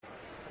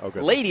Okay.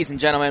 Ladies and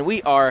gentlemen,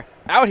 we are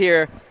out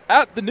here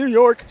at the New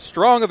York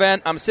Strong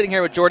event. I'm sitting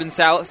here with Jordan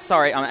Shallow.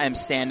 Sorry, I'm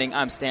standing.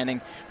 We're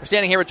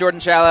standing here with Jordan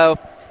Shallow.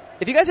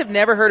 If you guys have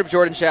never heard of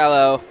Jordan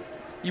Shallow,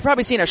 you've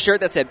probably seen a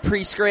shirt that said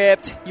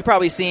Prescript. You've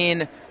probably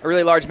seen a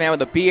really large man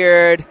with a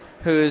beard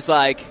who's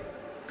like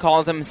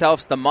calls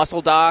himself the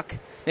Muscle Doc.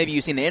 Maybe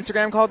you've seen the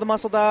Instagram called the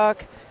Muscle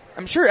Doc.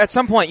 I'm sure at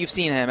some point you've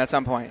seen him at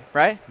some point,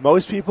 right?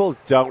 Most people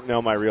don't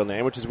know my real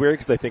name, which is weird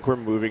because I think we're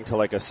moving to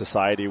like a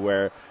society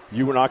where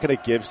you are not going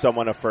to give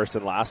someone a first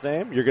and last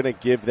name. You're going to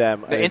give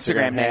them the an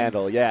Instagram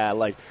handle. Yeah,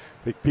 like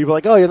people are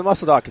like, oh, you're the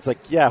Muscle Doc. It's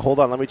like, yeah, hold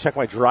on, let me check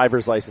my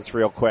driver's license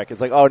real quick.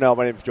 It's like, oh, no,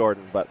 my name's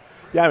Jordan. But,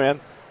 yeah, man,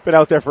 been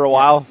out there for a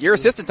while. Your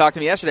assistant talked to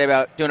me yesterday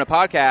about doing a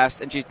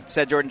podcast, and she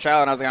said Jordan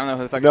Shallow, and I was like, I don't know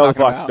who the fuck you're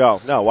talking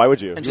about. No, why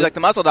would you? And she's like, the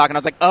Muscle Doc, and I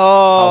was like, oh.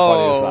 How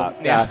funny is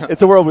that? Yeah.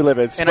 It's a world we live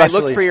in. And I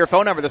looked for your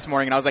phone number this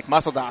morning, and I was like,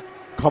 Muscle Doc.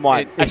 Come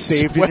on, it's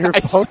saved in your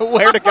phone? I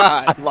swear to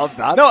God. I love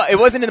that. No, it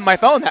wasn't in my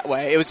phone that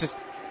way. It was just,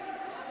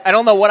 I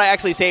don't know what I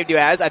actually saved you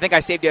as. I think I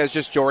saved you as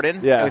just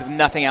Jordan with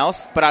nothing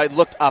else, but I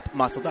looked up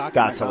Muscle Doc.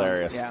 That's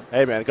hilarious. Yeah.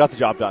 Hey, man, got the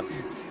job done.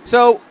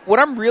 So what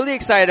I'm really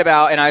excited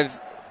about, and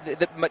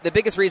the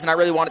biggest reason I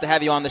really wanted to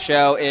have you on the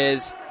show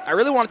is I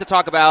really wanted to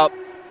talk about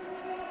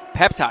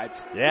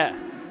peptides. Yeah.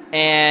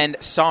 And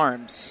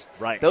SARMs.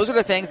 Right. Those are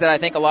the things that I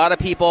think a lot of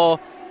people,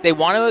 they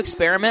want to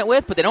experiment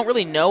with, but they don't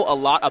really know a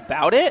lot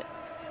about it.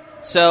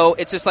 So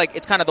it's just like,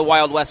 it's kind of the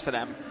Wild West for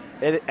them.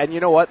 And you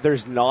know what?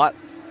 There's not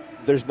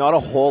a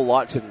whole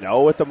lot to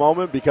know at the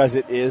moment because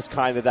it is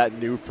kind of that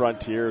new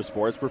frontier of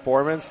sports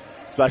performance,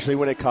 especially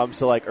when it comes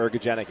to like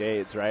ergogenic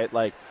aids, right?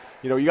 Like,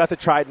 you know, you got the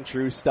tried and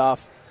true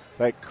stuff.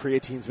 Like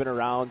creatine's been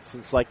around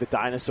since like the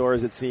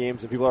dinosaurs, it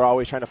seems, and people are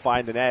always trying to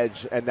find an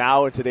edge. And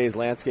now in today's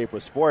landscape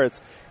with sports,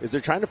 is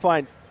they're trying to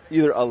find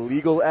either a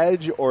legal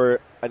edge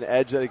or an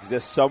edge that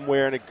exists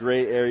somewhere in a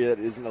gray area that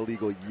isn't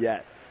illegal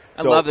yet.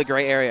 I love the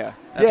gray area.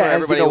 That's where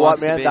everybody and you know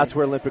wants what, man? to be. That's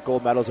where Olympic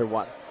gold medals are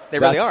won. They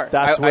really are.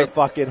 That's where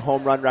fucking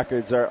home run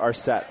records are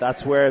set.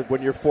 That's where,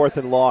 when you're fourth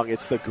and long,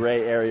 it's the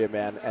gray area,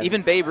 man. And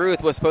even Babe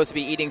Ruth was supposed to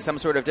be eating some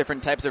sort of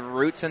different types of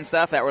roots and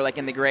stuff that were like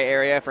in the gray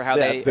area for how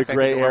they the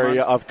gray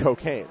area of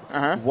cocaine.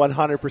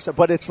 100%.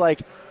 But it's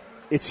like,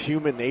 it's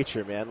human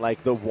nature, man.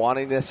 Like the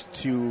wantingness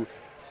to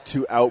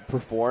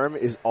outperform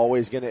is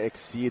always going to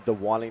exceed the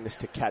wantingness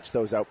to catch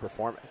those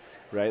outperforming,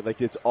 right?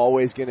 Like it's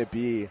always going to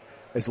be,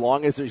 as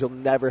long as you'll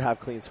never have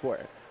clean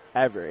sport.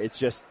 Ever. It's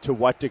just to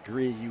what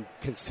degree you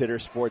consider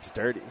sports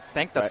dirty.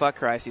 Thank the fuck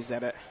Christ you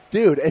said it.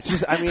 Dude, it's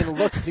just, I mean,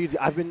 look, dude,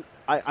 I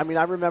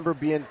remember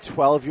being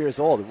 12 years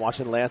old and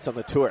watching Lance on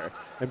the tour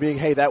and being,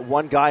 hey, that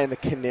one guy in the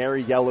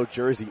canary yellow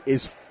jersey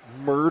is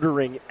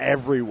murdering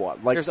everyone.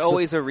 Like, there's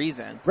always a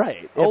reason.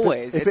 Right.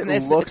 Always.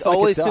 It's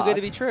always too good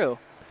to be true.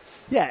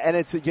 Yeah, and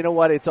it's, you know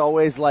what, it's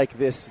always like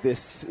this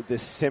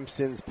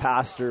Simpsons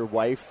pastor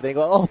wife thing.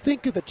 Oh,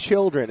 think of the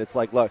children. It's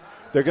like, look,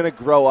 they're going to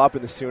grow up,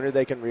 and the sooner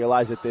they can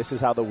realize that this is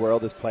how the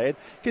world is played,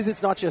 because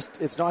it's not just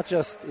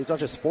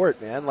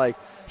sport, man. Like,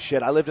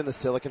 shit, I lived in the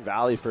Silicon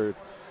Valley for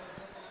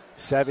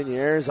 7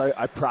 years.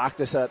 I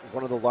practiced at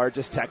one of the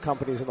largest tech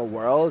companies in the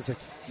world. It's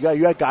like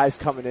you had guys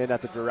coming in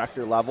at the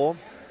director level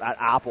at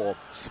Apple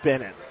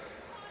spinning.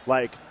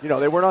 Like, you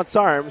know, they weren't on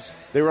SARMs.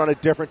 They were on a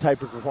different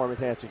type of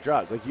performance-enhancing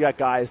drug. Like, you got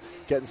guys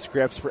getting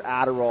scripts for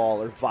Adderall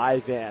or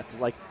Vyvanse.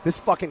 And, like, this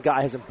fucking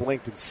guy hasn't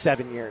blinked in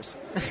 7 years.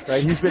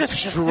 Right? He's been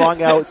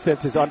strung out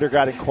since his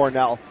undergrad in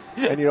Cornell.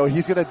 And, you know,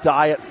 he's going to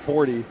die at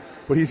 40,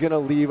 but he's going to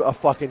leave a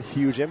fucking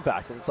huge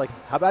impact. And it's like,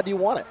 how bad do you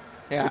want it?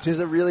 Yeah. Which is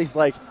a really,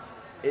 like,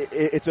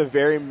 it's a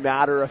very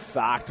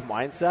matter-of-fact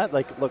mindset.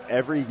 Like, look,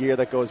 every year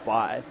that goes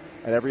by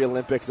and every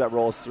Olympics that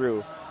rolls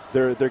through,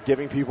 they're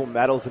giving people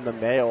medals in the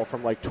mail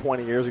from like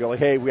 20 years ago. Like,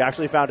 hey, we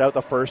actually found out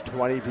the first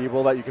 20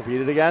 people that you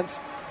competed against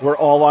were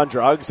all on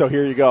drugs, so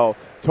here you go.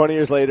 20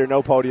 years later,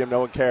 no podium, no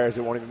one cares,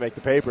 it won't even make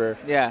the paper.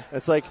 Yeah.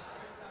 It's like,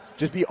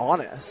 just be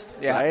honest,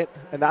 right?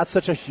 And that's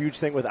such a huge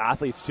thing with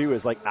athletes, too,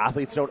 is like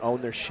athletes don't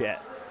own their shit.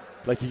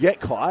 Like, you get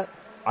caught,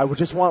 I would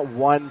just want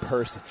one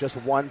person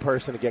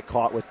to get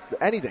caught with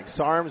anything,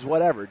 SARMs,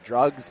 whatever,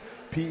 drugs,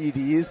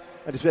 PEDs,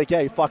 and just be like, yeah,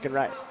 you're fucking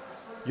right.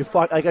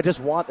 Like, I just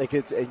want, like,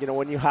 it's, you know,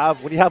 when you have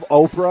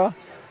Oprah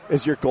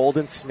as your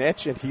golden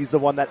snitch and he's the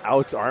one that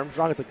outs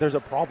Armstrong, it's like there's a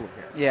problem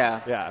here.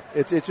 Yeah. Yeah.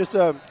 It's just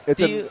a.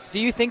 Do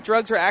you think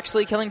drugs are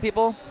actually killing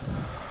people?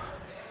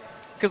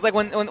 Because like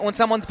when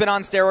someone's been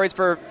on steroids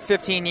for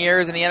 15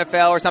 years in the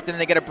NFL or something,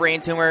 and they get a brain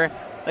tumor,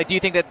 like, do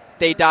you think that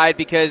they died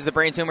because the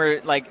brain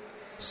tumor like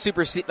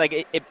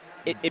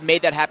it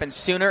made that happen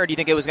sooner, or do you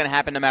think it was going to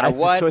happen no matter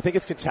what? So I think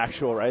it's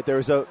contextual, right? There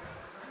was a.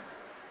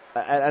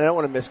 I don't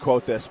want to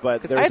misquote this,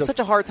 but because I have such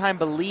a hard time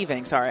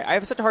believing. Sorry, I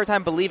have such a hard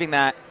time believing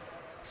that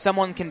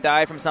someone can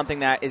die from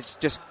something that is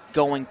just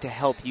going to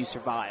help you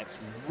survive.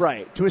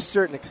 Right, to a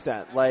certain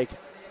extent. Like,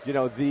 you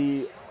know,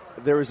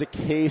 there was a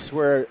case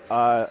where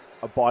a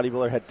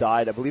bodybuilder had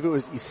died. I believe it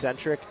was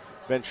eccentric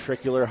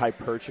ventricular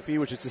hypertrophy,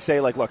 which is to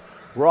say, like, look,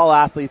 we're all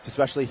athletes,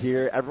 especially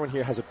here. Everyone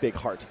here has a big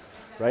heart,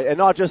 right? And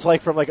not just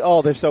like from like,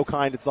 oh, they're so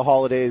kind, it's the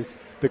holidays,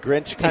 the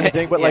Grinch kind of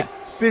thing, but like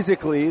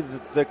physically,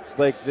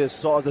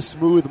 the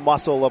smooth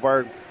muscle of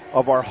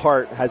our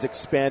heart has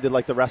expanded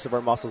like the rest of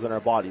our muscles in our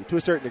body to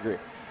a certain degree.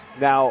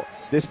 Now,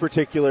 this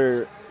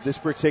particular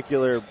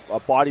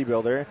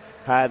bodybuilder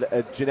had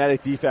a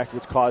genetic defect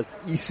which caused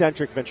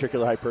eccentric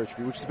ventricular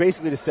hypertrophy, which is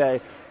basically to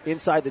say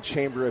inside the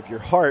chamber of your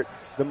heart,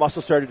 the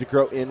muscle started to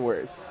grow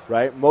inward,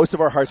 right? Most of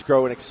our hearts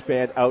grow and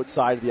expand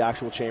outside of the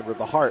actual chamber of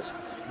the heart.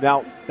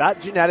 Now,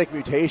 that genetic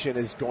mutation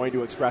is going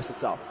to express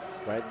itself,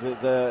 right?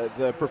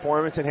 The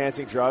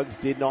performance-enhancing drugs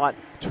did not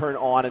turn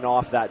on and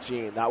off that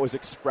gene. That was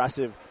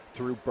expressive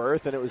through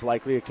birth, and it was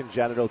likely a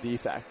congenital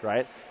defect,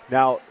 right?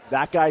 Now,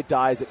 that guy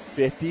dies at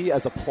 50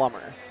 as a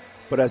plumber,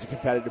 but as a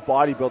competitive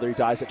bodybuilder, he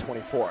dies at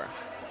 24,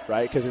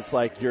 right? Because it's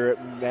like you're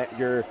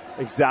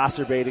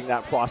exacerbating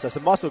that process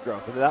of muscle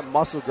growth, and that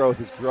muscle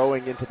growth is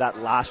growing into that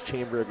last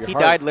chamber of your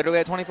heart. He died literally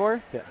at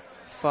 24? Yeah.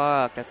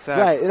 Fuck, that sucks.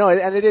 Right,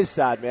 and it is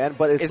sad, man.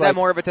 But it's is that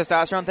more of a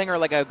testosterone thing or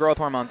like a growth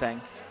hormone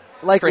thing?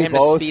 Like for him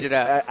both, to speed it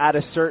up at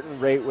a certain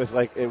rate with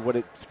like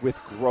with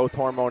growth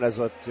hormone as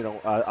a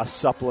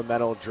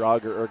supplemental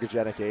drug or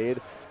ergogenic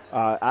aid.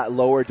 At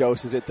lower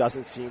doses, it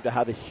doesn't seem to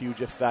have a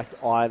huge effect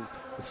on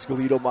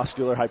skeletal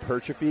muscular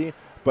hypertrophy,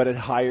 but at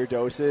higher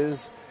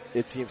doses,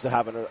 it seems to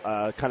have an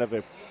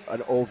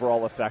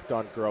overall effect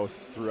on growth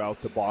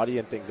throughout the body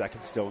and things that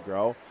can still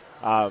grow.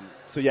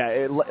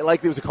 It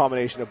likely was a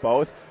combination of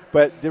both.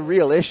 But the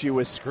real issue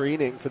was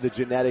screening for the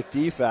genetic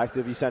defect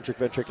of eccentric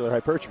ventricular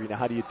hypertrophy. Now,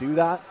 how do you do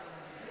that?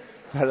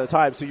 Ahead of the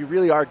time. So you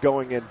really are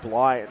going in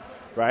blind,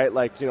 right?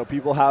 Like,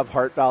 people have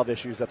heart valve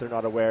issues that they're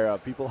not aware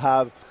of. People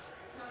have,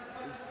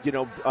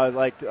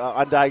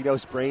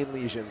 undiagnosed brain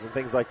lesions and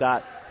things like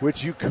that,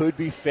 which you could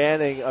be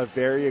fanning a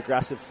very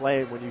aggressive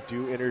flame when you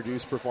do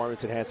introduce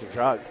performance-enhancing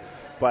drugs.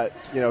 But,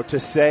 to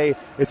say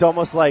it's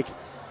almost like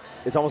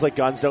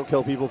guns don't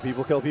kill people,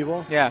 people kill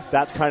people. Yeah.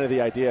 That's kind of the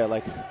idea.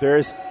 Like,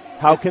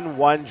 how can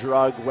one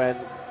drug, when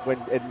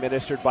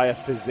administered by a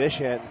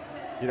physician,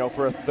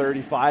 for a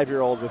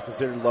 35-year-old with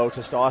considered low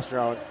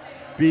testosterone,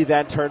 be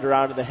then turned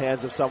around in the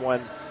hands of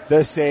someone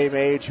the same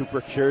age who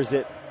procures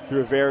it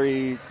through a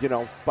very,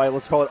 by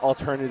let's call it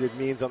alternative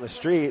means on the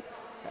street?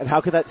 And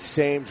how could that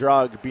same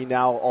drug be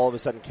now all of a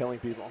sudden killing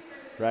people,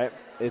 right?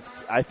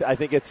 I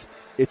think it's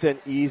an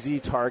easy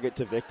target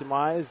to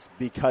victimize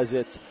because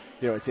it's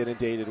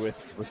inundated with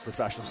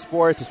professional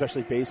sports,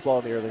 especially baseball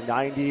in the early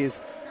 90s.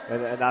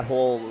 And that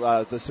whole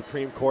the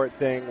Supreme Court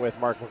thing with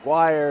Mark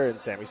McGwire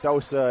and Sammy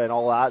Sosa and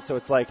all that. So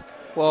it's like...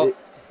 Well,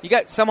 you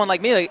got someone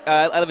like me.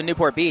 I live in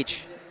Newport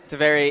Beach. It's a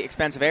very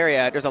expensive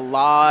area. There's a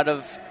lot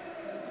of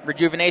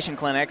rejuvenation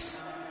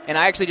clinics. And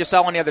I actually just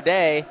saw one the other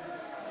day.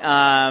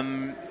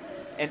 And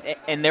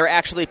they're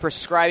actually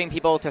prescribing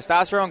people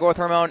testosterone, growth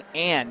hormone,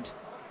 and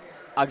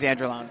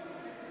oxandrolone.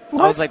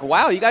 What? I was like,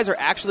 wow, you guys are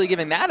actually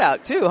giving that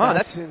out too, huh?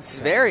 That's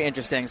insane. Very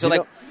interesting.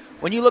 So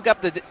when you look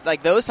up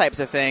those types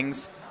of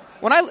things...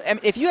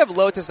 if you have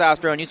low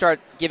testosterone, you start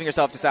giving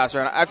yourself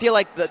testosterone. I feel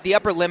like the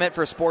upper limit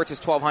for sports is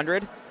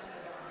 1,200.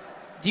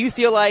 Do you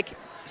feel like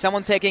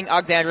someone's taking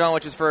oxandrolone,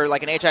 which is for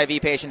like an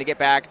HIV patient to get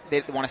back?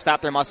 They want to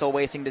stop their muscle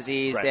wasting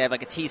disease. Right. They have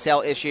like a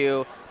T-cell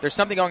issue. There's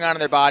something going on in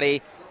their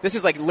body. This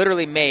is like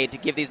literally made to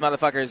give these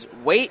motherfuckers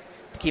weight,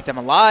 to keep them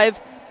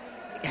alive,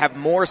 have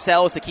more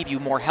cells to keep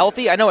you more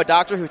healthy. I know a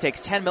doctor who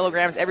takes 10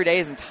 milligrams every day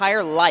his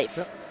entire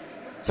life,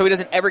 so he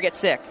doesn't ever get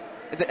sick.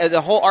 It's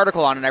a whole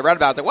article on it I read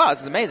about it. I was like, wow,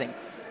 this is amazing.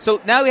 So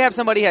now we have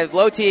somebody who has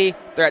low T,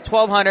 they're at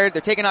 1,200,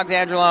 they're taking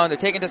oxandrolone, they're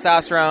taking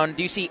testosterone.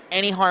 Do you see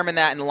any harm in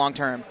that in the long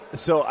term?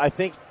 So I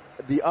think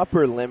the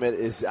upper limit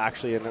is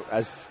actually,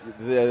 as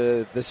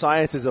the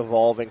science is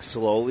evolving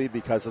slowly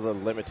because of the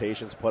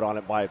limitations put on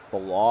it by the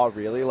law,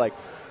 really. Like,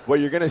 what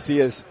you're going to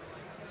see is,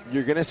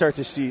 you're going to start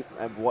to see,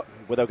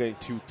 without getting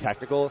too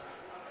technical,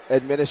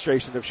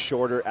 administration of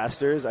shorter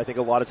esters. I think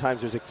a lot of times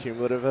there's a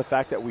cumulative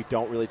effect that we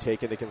don't really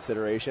take into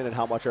consideration and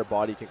how much our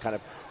body can kind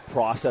of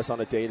process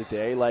on a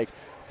day-to-day. Like,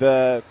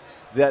 that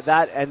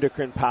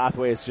endocrine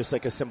pathway is just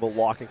like a simple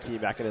lock and key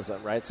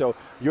mechanism, right? So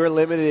you're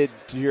limited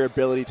to your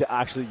ability to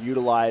actually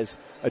utilize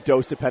a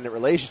dose-dependent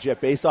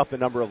relationship based off the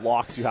number of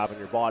locks you have in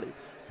your body.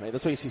 Right?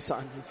 That's why you see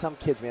some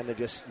kids, man, they're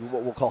just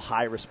what we'll call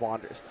high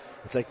responders.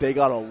 It's like they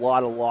got a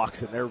lot of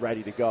locks and they're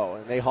ready to go.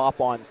 And they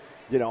hop on,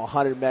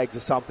 100 megs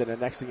of something, and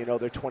next thing you know,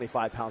 they're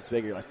 25 pounds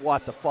bigger. You're like,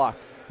 what the fuck?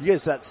 You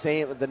get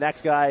the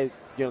next guy,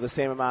 the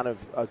same amount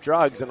of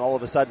drugs, and all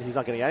of a sudden he's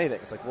not getting anything.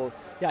 It's like, well,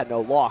 yeah,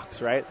 no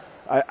locks, right?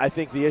 I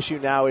think the issue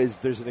now is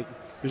there's an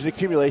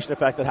accumulation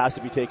effect that has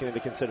to be taken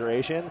into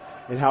consideration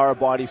in how our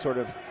body sort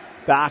of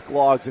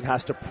backlogs and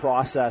has to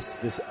process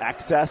this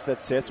excess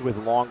that sits with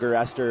longer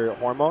ester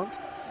hormones,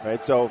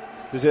 right? So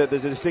there's a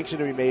distinction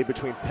to be made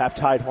between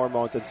peptide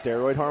hormones and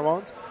steroid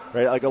hormones,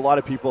 right? Like, a lot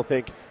of people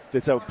think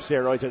that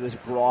steroids are this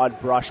broad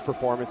brush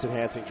performance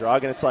enhancing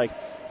drug, and it's like,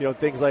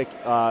 things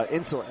like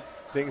insulin.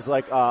 Things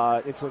like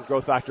insulin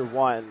growth factor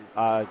 1,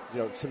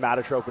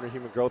 somatotropin or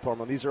human growth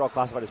hormone, these are all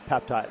classified as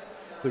peptides.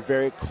 They're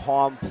very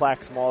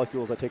complex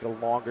molecules that take a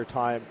longer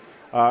time,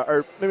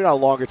 or maybe not a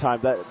longer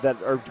time, that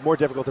are more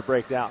difficult to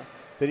break down.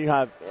 Then you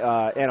have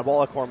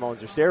anabolic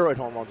hormones or steroid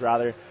hormones,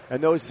 rather,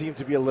 and those seem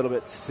to be a little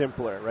bit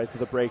simpler, right? So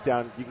the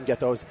breakdown, you can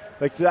get those.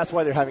 Like, that's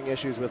why they're having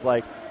issues with,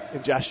 like,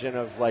 ingestion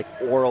of, like,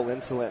 oral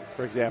insulin,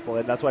 for example,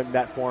 and that's why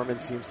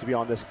metformin seems to be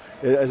on this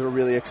as a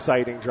really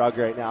exciting drug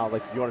right now.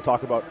 Like, you want to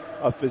talk about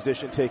a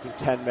physician taking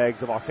 10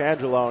 megs of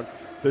oxandrolone,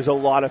 there's a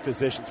lot of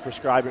physicians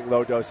prescribing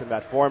low-dose of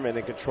metformin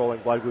and controlling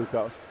blood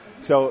glucose.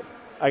 So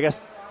I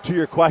guess to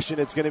your question,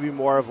 it's going to be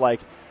more of,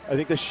 like, I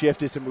think the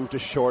shift is to move to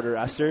shorter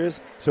esters.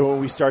 So when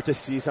we start to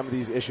see some of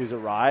these issues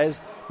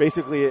arise,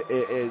 basically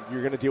you're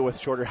going to deal with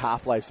shorter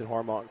half-lives in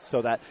hormones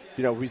so that,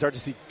 we start to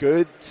see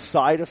good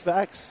side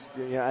effects,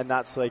 and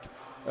that's like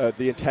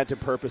the intent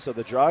and purpose of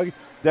the drug.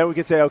 Then we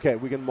can say, okay,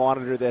 we can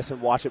monitor this and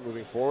watch it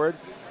moving forward.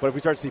 But if we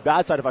start to see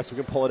bad side effects, we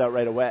can pull it out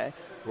right away.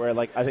 Where,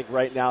 like, I think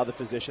right now the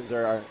physicians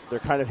their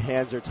kind of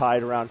hands are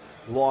tied around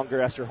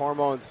longer ester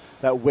hormones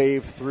that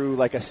wave through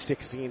like a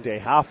 16-day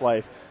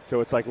half-life. So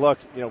it's like, look,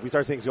 if we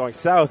start things going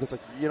south, it's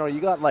like, you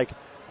got like,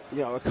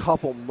 a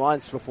couple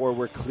months before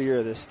we're clear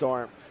of this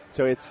storm.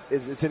 So it's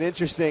an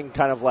interesting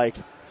kind of like,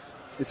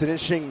 it's an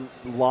interesting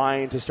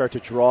line to start to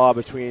draw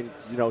between,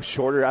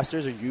 shorter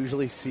esters are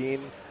usually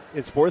seen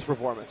in sports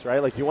performance,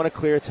 right? Like, you want a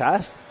clear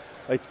test,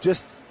 like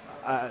just.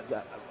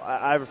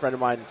 I have a friend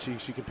of mine,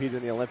 she competed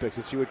in the Olympics,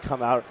 and she would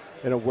come out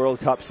in a World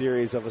Cup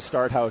series of a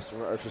start house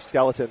or a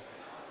skeleton,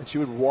 and she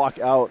would walk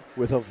out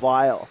with a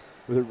vial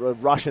with a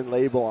Russian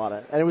label on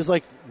it. And it was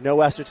like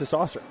no ester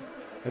testosterone.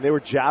 And they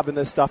were jabbing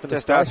this stuff in the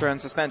start. Testosterone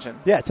suspension.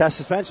 Yeah, test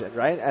suspension,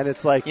 right? And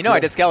it's like... I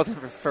did skeleton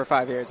for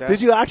 5 years. Right?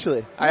 Did you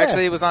actually? I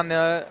actually was on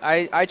the...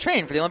 I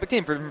trained for the Olympic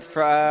team from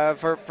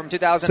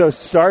 2000. So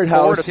Start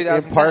House to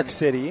in Park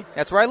City.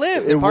 That's where I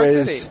lived, in Park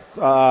City.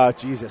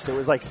 Jesus, it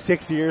was like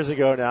 6 years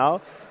ago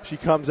now. She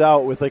comes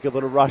out with like a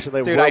little Russian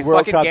label. Dude, World I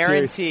fucking Cup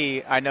guarantee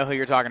series. I know who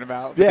you're talking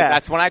about. Yeah.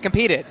 That's when I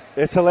competed.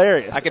 It's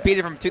hilarious. I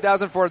competed from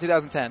 2004 to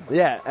 2010.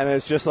 Yeah, and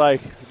it's just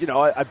like,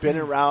 I've been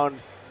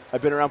around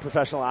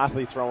professional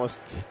athletes for almost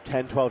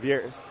 10, 12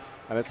 years.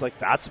 And it's like,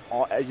 that's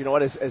all,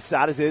 what, as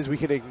sad as it is, we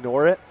can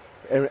ignore it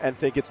and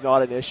think it's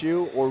not an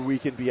issue, or we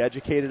can be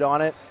educated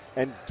on it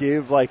and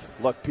give, like,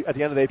 look, at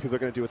the end of the day, people are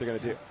going to do what they're going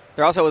to do.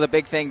 There also was a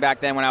big thing back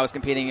then when I was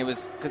competing. It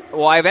was,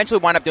 I eventually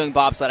wound up doing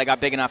bobsled. I got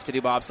big enough to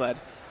do bobsled.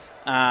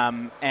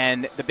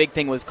 And the big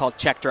thing was called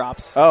check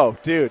drops. Oh,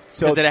 dude.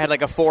 Because it had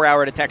like a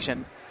 4-hour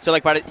detection. So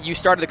like you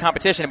started the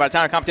competition, and by the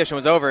time the competition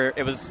was over,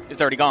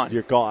 it's already gone.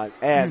 You're gone.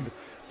 And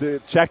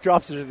the check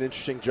drops is an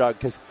interesting drug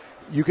because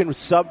you can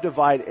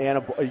subdivide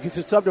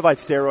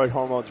steroid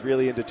hormones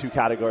really into two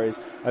categories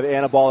of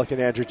anabolic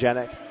and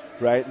androgenic,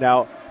 right?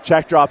 Now,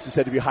 check drops is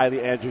said to be highly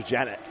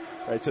androgenic.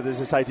 Right, so there's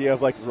this idea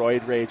of like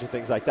roid rage and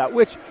things like that,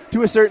 which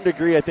to a certain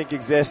degree I think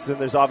exists, and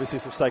there's obviously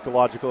some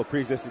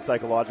pre-existing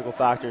psychological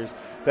factors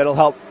that'll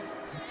help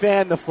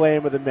fan the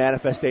flame of the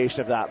manifestation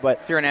of that.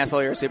 But if you're an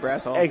asshole, you're a super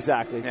asshole.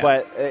 Exactly. Yeah.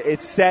 But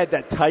it's said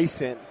that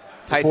Tyson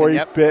before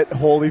he bit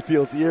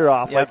Holyfield's ear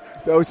off,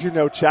 like those who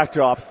know check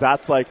drops,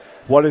 that's like,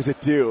 what does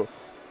it do?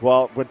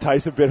 Well, when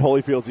Tyson bit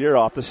Holyfield's ear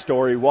off, the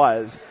story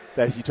was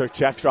that he took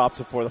check drops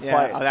before the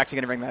fight. I was actually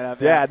going to bring that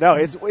up. Yeah, no,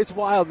 it's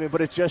wild, man,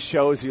 but it just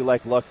shows you,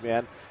 like, look,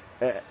 man,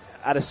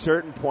 at a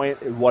certain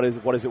point, what is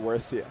it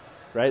worth to you,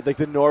 right? Like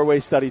the Norway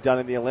study done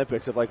in the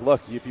Olympics of like,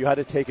 look, if you had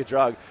to take a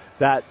drug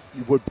that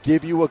would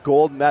give you a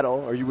gold medal,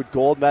 or you would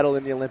gold medal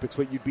in the Olympics,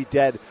 but you'd be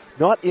dead,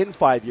 not in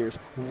 5 years,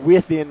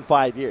 within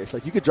 5 years.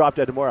 Like you could drop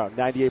dead tomorrow.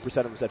 98% of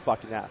them said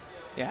fucking yeah.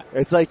 Yeah.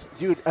 It's like,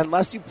 dude,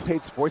 unless you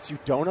played sports, you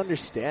don't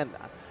understand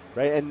that.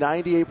 Right, and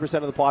 98%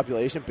 of the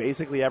population,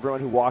 basically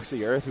everyone who walks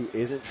the earth who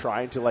isn't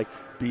trying to like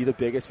be the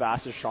biggest,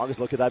 fastest, strongest,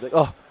 look at that, like,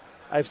 oh,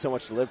 I have so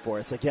much to live for.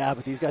 It's like, yeah,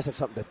 but these guys have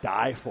something to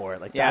die for.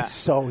 Like, that's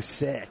so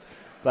sick.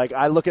 Like,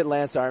 I look at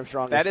Lance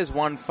Armstrong. That is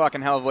one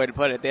fucking hell of a way to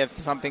put it. They have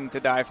something to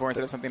die for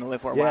instead of something to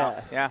live for. Yeah.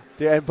 Wow. Yeah.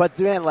 Dude, but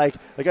man, like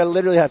I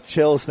literally have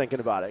chills thinking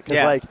about it.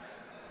 Because, like,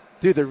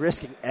 dude, they're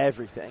risking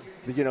everything.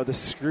 The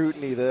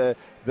scrutiny,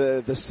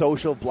 the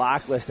social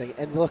blacklisting.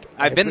 And look,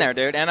 I've been there,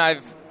 dude. And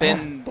I've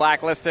been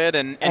blacklisted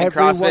and in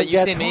CrossFit.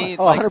 You see me.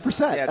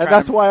 100%. And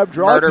that's why I'm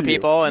drawn to murder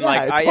people. And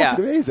it's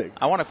fucking amazing.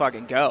 I want to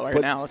fucking go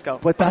now. Let's go.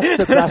 But that's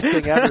the best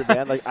thing ever,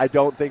 man. Like, I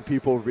don't think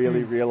people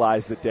really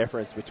realize the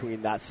difference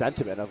between that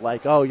sentiment of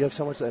like, oh, you have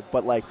so much.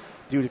 But like,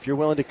 dude, if you're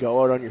willing to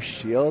go out on your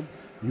shield,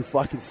 you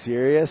fucking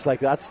serious?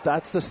 Like, that's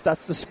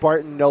the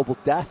Spartan noble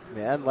death,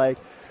 man. Like,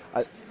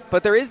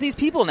 but there is these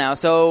people now.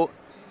 So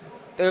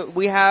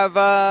we have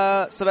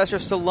Sylvester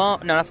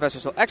Stallone. No, not Sylvester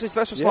Stallone. Actually,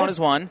 Sylvester Stallone is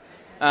one.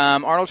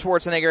 Arnold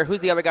Schwarzenegger. Who's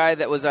the other guy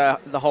that was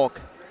the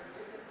Hulk?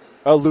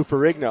 Oh, Lou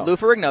Ferrigno. Lou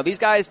Ferrigno. These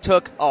guys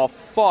took a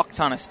fuck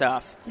ton of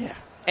stuff. Yeah.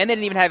 And they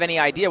didn't even have any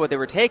idea what they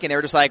were taking. They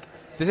were just like,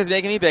 this is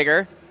making me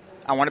bigger.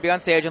 I want to be on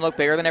stage and look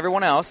bigger than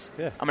everyone else.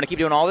 Yeah. I'm going to keep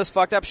doing all this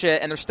fucked up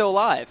shit, and they're still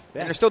alive.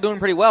 Yeah. And they're still doing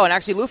pretty well. And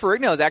actually, Lou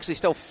Ferrigno is actually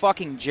still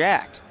fucking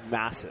jacked.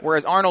 Massive.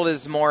 Whereas Arnold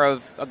is more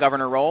of a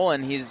governor role,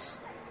 and he's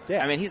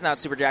not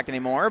super jacked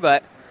anymore,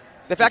 but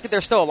the fact that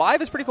they're still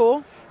alive is pretty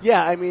cool.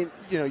 Yeah, I mean,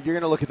 you're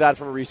going to look at that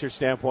from a research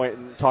standpoint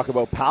and talk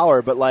about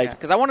power, but like...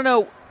 Because I want to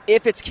know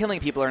if it's killing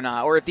people or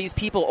not, or if these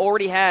people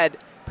already had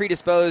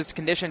predisposed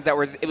conditions that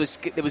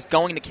it was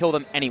going to kill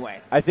them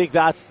anyway. I think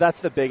that's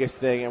the biggest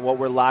thing, and what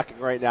we're lacking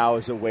right now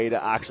is a way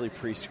to actually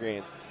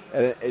pre-screen.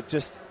 And it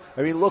just,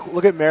 I mean,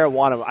 look at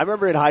marijuana. I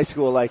remember in high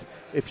school, like,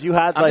 if you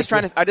had,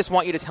 I just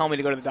want you to tell me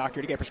to go to the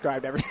doctor to get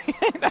prescribed everything.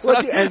 That's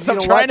what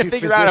I'm trying to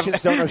figure out.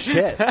 Physicians don't know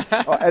shit.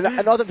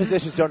 And not that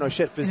physicians don't know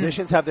shit.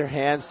 Physicians have their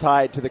hands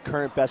tied to the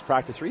current best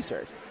practice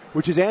research,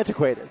 which is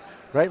antiquated,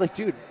 right? Like,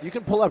 dude, you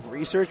can pull up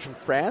research from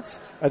France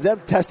of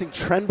them testing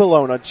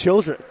trenbolone on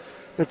children.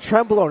 The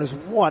trenbolone is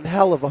one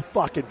hell of a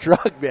fucking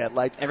drug, man.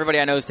 Like, everybody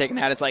I know is taking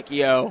that. It's like,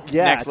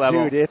 next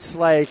level. Dude, it's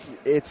like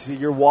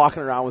you're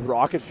walking around with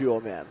rocket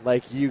fuel, man.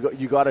 Like, you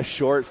got a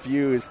short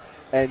fuse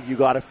and you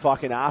got a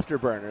fucking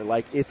afterburner.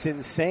 Like, it's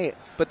insane.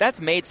 But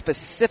that's made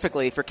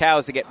specifically for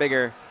cows to get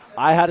bigger.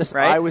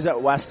 I was at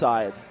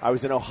Westside. I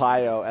was in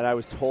Ohio, and I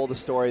was told a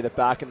story that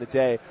back in the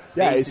day,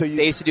 they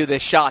used to do the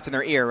shots in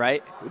their ear,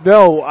 right?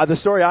 No, the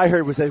story I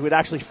heard was they would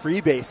actually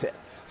freebase it.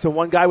 So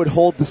one guy would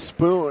hold the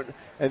spoon,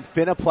 and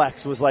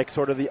Finaplex was like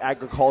sort of the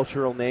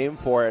agricultural name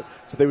for it.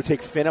 So they would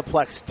take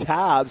Finaplex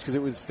tabs because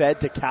it was fed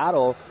to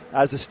cattle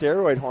as a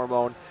steroid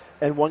hormone,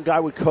 and one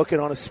guy would cook it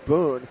on a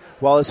spoon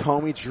while his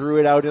homie drew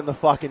it out in the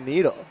fucking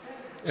needle.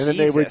 And then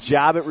they would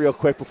jab it real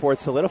quick before it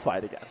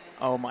solidified again.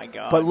 Oh, my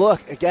God. But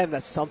look, again,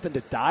 that's something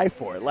to die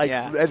for. Like,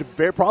 and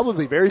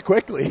probably very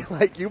quickly.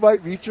 Like, you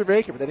might reach your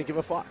maker, but they didn't give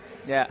a fuck.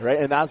 Yeah. Right?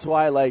 And that's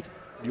why, like,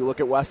 you look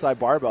at Westside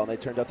Barbell, and they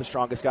turned out the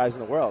strongest guys in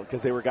the world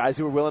because they were guys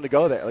who were willing to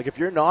go there. Like, if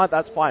you're not,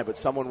 that's fine, but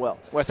someone will.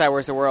 Westside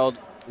Where's the World.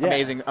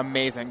 Amazing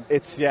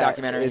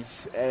documentary.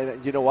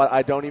 And you know what?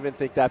 I don't even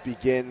think that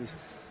begins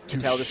to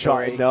tell the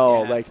story.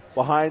 No, like,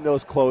 behind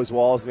those closed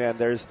walls, man,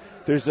 there's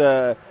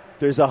a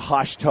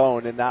hushed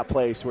tone in that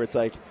place where it's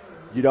like,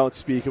 you don't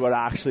speak about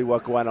actually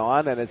what went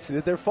on, and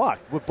they're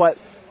fucked. But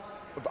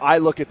I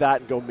look at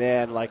that and go,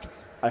 man, like,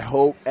 I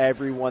hope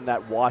everyone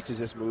that watches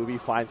this movie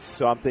finds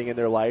something in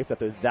their life that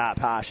they're that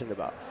passionate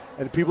about.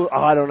 And people,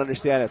 I don't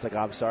understand it. It's like,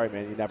 I'm sorry,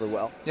 man, you never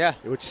will. Yeah.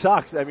 Which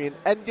sucks. I mean,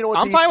 and you know what?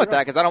 I'm fine with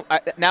that because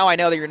now I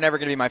know that you're never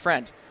going to be my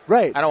friend.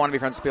 Right. I don't want to be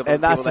friends with people,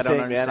 and that's that the don't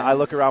thing, understand. man. I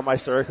look around my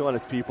circle, and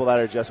it's people that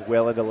are just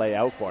willing to lay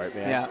out for it,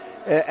 man.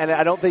 Yeah. And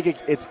I don't think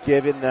it's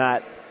given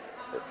that.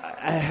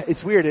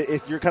 It's weird.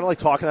 You're kind of like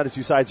talking out of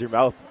two sides of your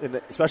mouth,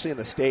 especially in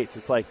the States.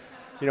 It's like,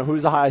 you know,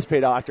 who's the highest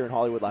paid actor in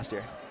Hollywood last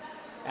year?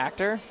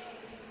 Actor?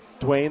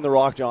 Dwayne "The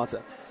Rock"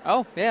 Johnson.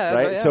 Oh, yeah.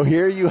 Right? Yeah. So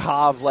here you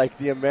have, like,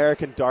 the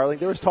American darling.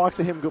 There was talks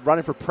of him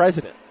running for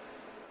president,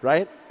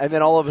 right? And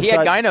then all of a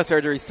sudden... He had gyno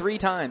surgery 3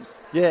 times.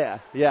 Yeah,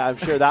 I'm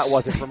sure that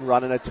wasn't from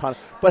running a ton.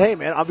 But, hey,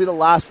 man, I'll be the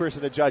last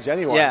person to judge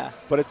anyone. Yeah.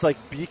 But it's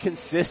like, be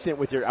consistent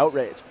with your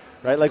outrage.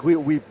 Right, like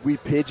we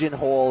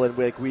pigeonhole and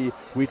we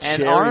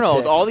and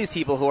Arnold, all these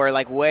people who are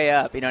like way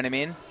up, you know what I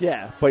mean?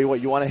 Yeah, but what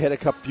you want to hit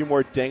few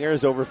more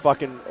dingers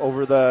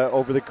over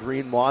the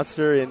green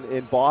monster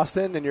in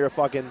Boston, and you're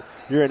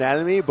an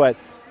enemy. But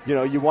you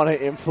know, you want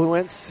to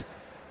influence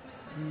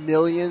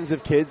millions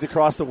of kids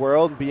across the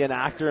world and be an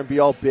actor and be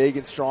all big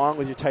and strong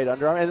with your tight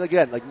underarm. And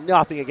again, like,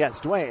 nothing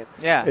against Dwayne.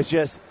 Yeah,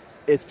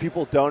 it's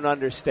people don't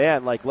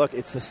understand. Like, look,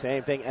 it's the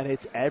same thing, and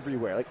it's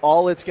everywhere. Like,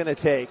 all it's going to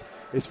take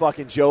is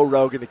fucking Joe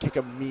Rogan to kick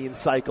a mean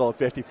cycle at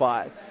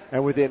 55.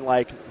 And within,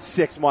 like,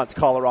 6 months,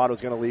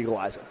 Colorado's going to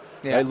legalize it.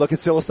 Yeah. Right? Look at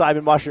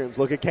psilocybin mushrooms.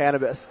 Look at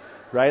cannabis.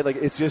 Right? Like,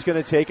 it's just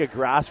going to take a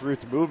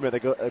grassroots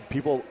movement that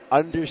people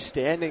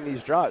understanding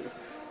these drugs,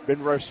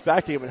 been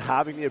respecting them, and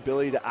having the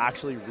ability to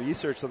actually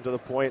research them to the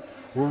point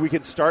where we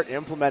can start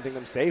implementing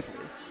them safely.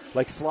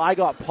 Like, Sly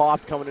got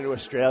popped coming into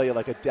Australia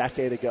like a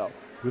decade ago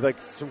with, like,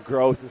 some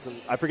growth and some,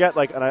 I forget,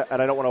 like, and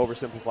I don't want to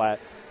oversimplify it.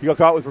 He got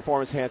caught with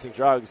performance-enhancing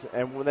drugs,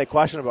 and when they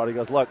questioned about it, he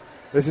goes, look,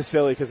 this is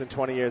silly because in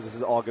 20 years this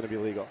is all going to be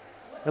legal.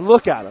 And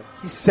look at him.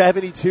 He's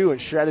 72 and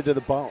shredded to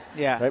the bone.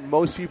 Yeah. Right?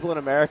 Most people in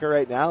America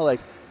right now,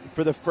 like,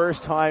 for the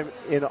first time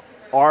in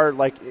our,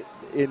 like,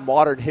 in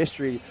modern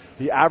history,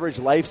 the average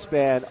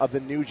lifespan of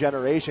the new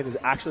generation is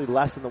actually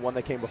less than the one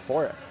that came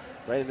before it.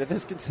 Right? And if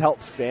this can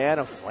help fan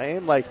a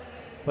flame, like,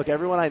 look,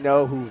 everyone I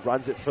know who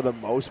runs it for the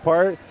most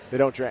part, they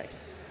don't drink.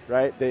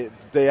 Right?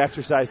 They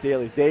exercise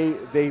daily.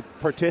 They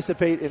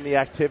participate in the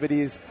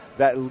activities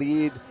that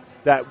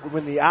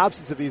when the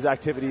absence of these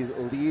activities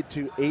lead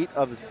to 8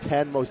 of the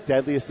 10 most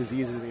deadliest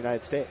diseases in the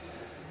United States.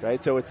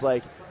 Right? So it's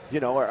like, you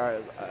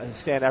know,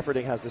 Stan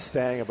Efferding has this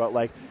saying about,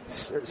 like,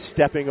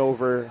 stepping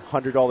over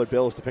 $100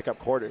 bills to pick up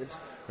quarters.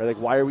 Right? Like,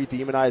 why are we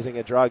demonizing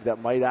a drug that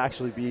might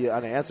actually be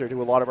an answer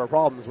to a lot of our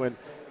problems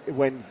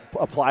when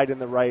applied in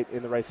the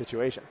right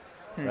situation?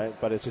 Right?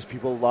 But it's just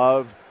people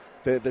love.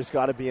 There's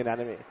got to be an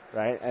enemy,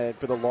 right? And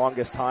for the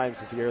longest time,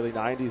 since the early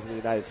 90s in the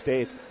United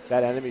States,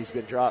 that enemy's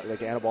been drugs, like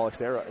anabolic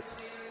steroids.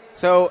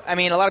 So, I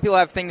mean, a lot of people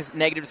have things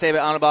negative to say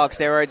about anabolic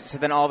steroids, so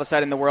then all of a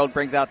sudden the world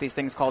brings out these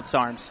things called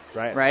SARMs,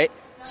 right?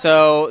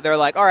 So they're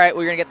like, all right,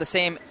 well, you're going to get the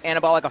same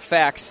anabolic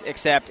effects,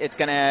 except it's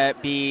going to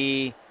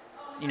be,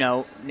 you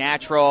know,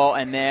 natural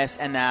and this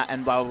and that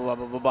and blah, blah, blah,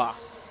 blah, blah, blah.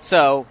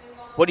 So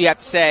what do you have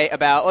to say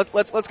about,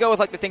 let's go with,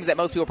 like, the things that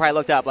most people probably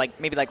looked up, like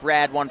maybe like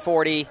RAD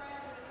 140,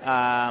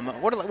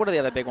 What are the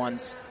other big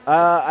ones?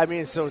 I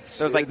mean, so it's,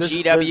 there's like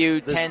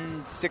GW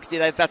 1060.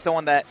 That's the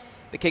one that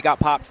the kid got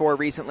popped for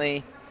recently.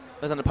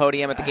 It was on the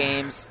podium at the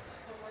games.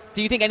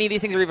 Do you think any of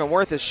these things are even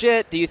worth a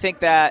shit? Do you think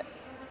that...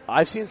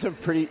 I've seen some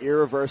pretty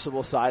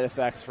irreversible side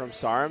effects from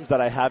SARMs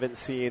that I haven't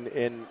seen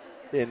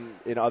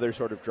in other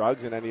sort of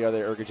drugs and any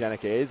other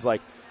ergogenic aids.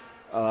 Like,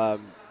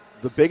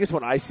 the biggest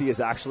one I see is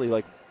actually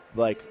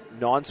like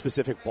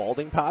non-specific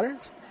balding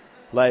patterns.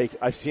 Like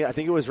I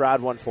think it was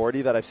Rad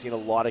 140 that I've seen a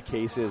lot of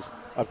cases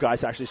of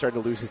guys actually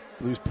starting to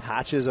lose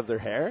patches of their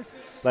hair.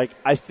 Like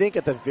I think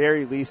at the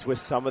very least with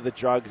some of the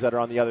drugs that are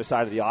on the other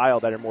side of the aisle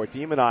that are more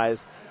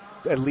demonized,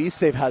 at least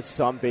they've had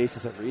some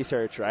basis of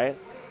research, right?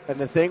 And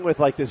the thing with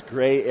like this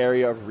gray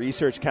area of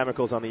research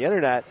chemicals on the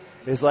internet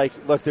is like,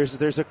 look,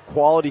 there's a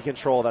quality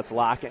control that's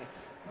lacking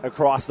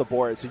across the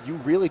board. So you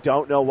really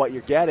don't know what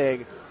you're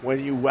getting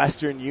when you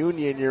Western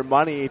Union your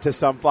money to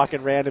some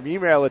fucking random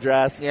email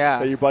address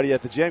that your buddy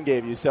at the gym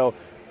gave you. So,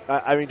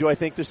 I mean, do I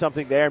think there's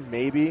something there?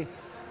 Maybe.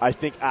 I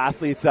think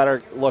athletes that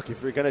are, look,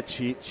 if you're going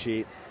to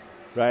cheat,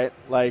 right?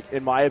 Like,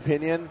 in my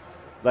opinion,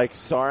 like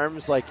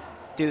SARMs, like...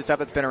 Do the stuff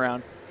that's been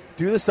around.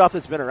 Do the stuff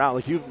that's been around.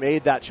 Like, you've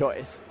made that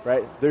choice,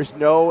 right? There's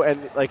no,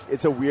 and like,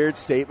 it's a weird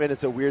statement.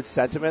 It's a weird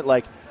sentiment.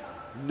 Like,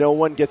 no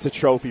one gets a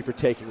trophy for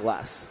taking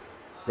less,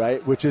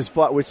 right? Which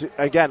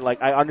again,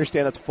 like, I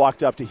understand that's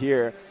fucked up to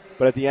hear,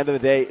 but at the end of the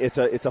day, it's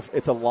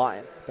a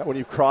line. That when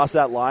you cross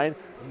that line,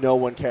 no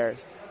one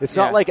cares. It's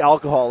not like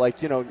alcohol.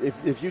 Like, you know,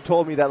 if you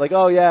told me that, like,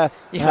 oh yeah,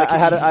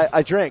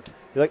 I drink.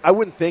 You're like, I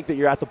wouldn't think that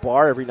you're at the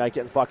bar every night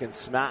getting fucking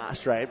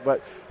smashed, right?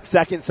 But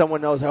second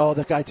someone knows, oh,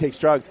 that guy takes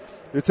drugs.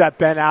 It's that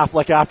Ben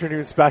Affleck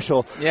afternoon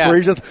special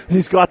where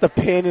he's got the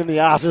pin in the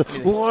ass.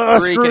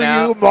 Screw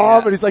you,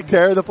 Mom. And he's like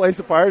tearing the place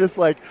apart. It's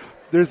like,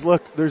 there's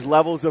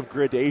levels of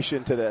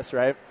gradation to this,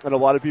 right? And a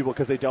lot of people,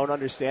 because they don't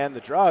understand the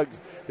drugs,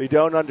 they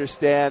don't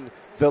understand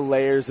the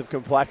layers of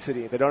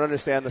complexity. They don't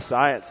understand the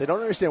science. They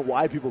don't understand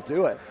why people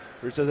do it,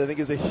 which I think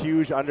is a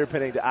huge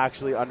underpinning to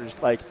actually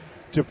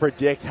to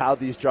predict how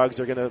these drugs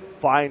are going to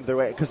find their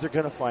way, because they're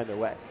going to find their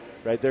way,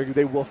 right?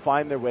 They will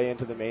find their way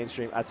into the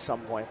mainstream at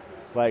some point.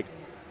 Like,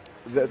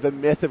 the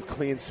myth of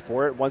clean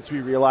sport, once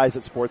we realize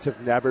that sports have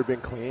never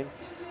been clean,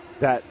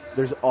 that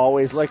there's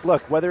always, like,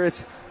 look, whether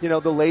it's, you know,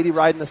 the lady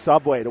riding the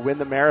subway to win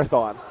the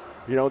marathon,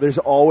 you know, there's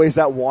always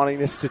that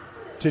wantingness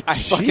to I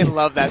cheat. fucking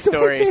love that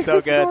story.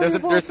 So good.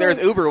 There's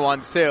Uber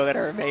ones, too, that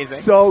are amazing.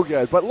 So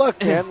good. But look,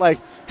 man, like,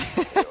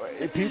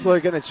 people are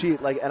going to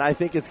cheat, like, and I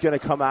think it's going to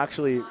come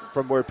actually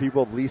from where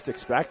people least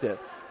expect it.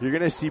 You're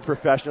going to see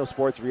professional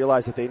sports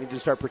realize that they need to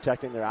start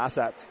protecting their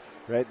assets,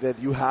 right? That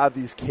you have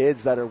these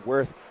kids that are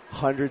worth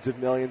hundreds of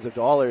millions of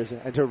dollars,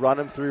 and to run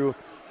them through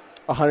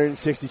a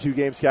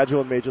 162-game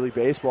schedule in Major League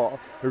Baseball,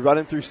 or run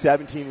them through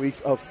 17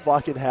 weeks of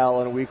fucking hell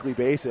on a weekly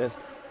basis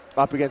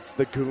up against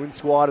the goon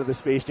squad of the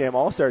Space Jam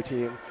All-Star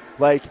team,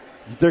 like,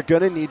 they're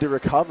going to need to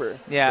recover,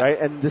 right?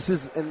 And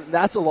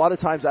that's a lot of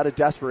times out of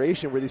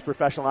desperation where these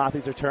professional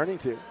athletes are turning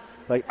to.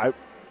 Like, I'm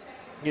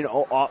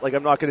not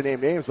going to name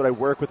names, but I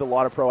work with a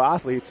lot of pro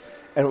athletes,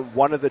 and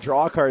one of the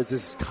draw cards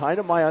is kind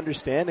of my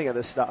understanding of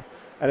this stuff.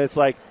 And it's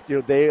like, you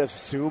know, they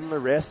assume the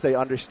risk, they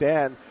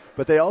understand,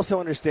 but they also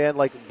understand,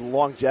 like, the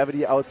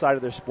longevity outside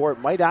of their sport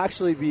might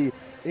actually be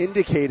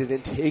indicated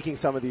in taking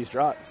some of these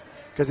drugs.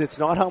 Because it's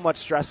not how much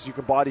stress your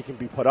body can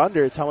be put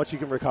under, it's how much you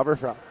can recover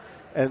from.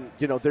 And,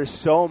 you know, there's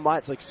so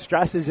much, like,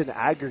 stress is an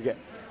aggregate,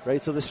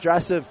 right? So the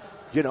stress of,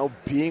 you know,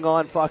 being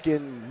on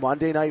fucking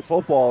Monday Night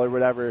Football or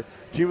whatever,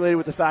 accumulated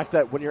with the fact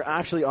that when you're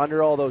actually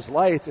under all those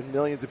lights and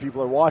millions of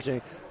people are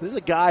watching, there's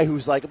a guy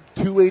who's like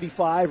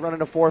 285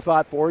 running a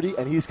 4.40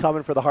 and he's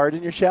coming for the heart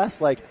in your chest.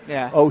 Like,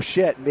 oh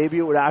shit, maybe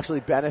it would actually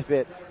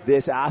benefit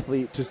this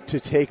athlete to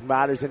take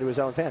matters into his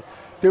own hand.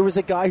 There was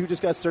a guy who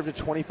just got served a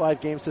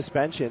 25-game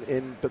suspension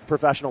in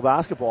professional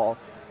basketball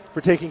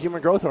for taking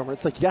human growth hormone.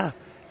 It's like, yeah,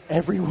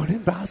 everyone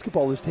in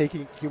basketball is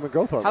taking human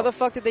growth hormone. How the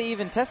fuck did they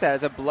even test that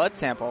as a blood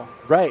sample?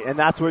 Right, and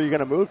that's where you're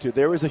going to move to.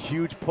 There was a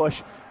huge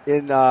push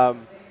in the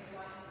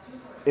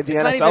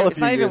NFL. It's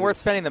not even worth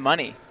spending the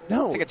money.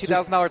 No, it's like a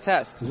 $2,000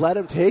 test. Let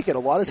them take it. A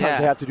lot of times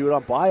they have to do it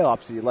on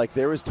biopsy. Like,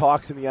 there was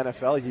talks in the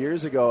NFL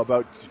years ago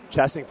about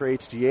testing for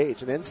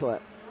HGH and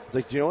insulin. It's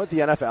like, do you know what the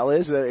NFL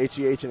is without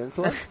HGH and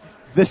insulin?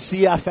 The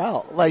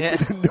CFL.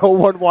 Like, no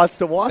one wants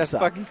to watch that.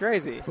 That's fucking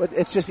crazy. But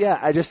it's just,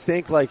 I just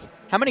think, like...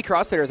 How many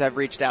CrossFitters have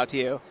reached out to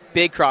you?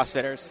 Big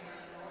CrossFitters.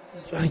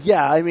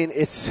 Yeah, I mean,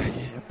 it's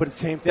the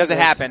same thing. Does it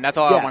happen? That's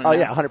all I want to know. Oh,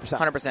 yeah, 100%.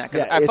 100%.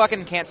 Because I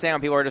fucking can't stand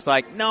when people are just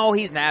like, no,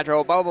 he's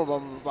natural, blah, blah, blah,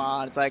 blah,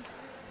 blah. It's like...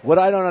 What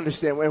I don't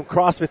understand, when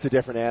CrossFit's a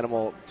different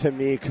animal to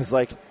me, because,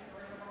 like...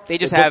 They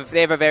have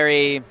a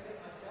very...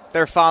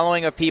 Their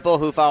following of people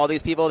who follow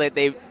these people,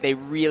 they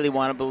really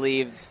want to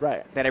believe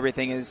that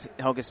everything is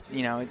hocus,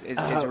 you know,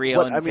 is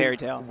real and fairy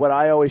tale. What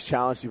I always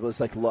challenge people is,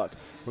 like, look,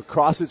 what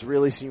CrossFit's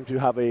really seem to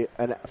have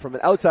from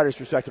an outsider's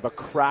perspective, a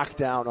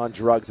crackdown on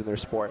drugs in their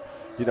sport.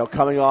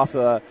 coming off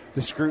the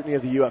scrutiny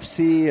of the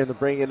UFC and the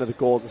bringing in of the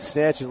Golden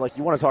Snitch, and like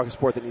you want to talk a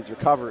sport that needs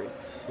recovery.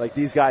 Like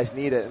these guys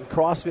need it, and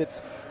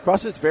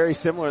CrossFit's very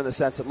similar in the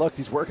sense that look,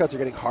 these workouts are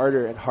getting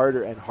harder and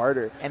harder and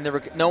harder. And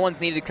no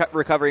one's needed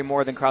recovery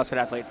more than CrossFit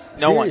athletes.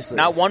 No Seriously. one,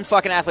 not one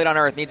fucking athlete on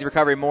earth needs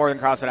recovery more than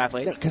CrossFit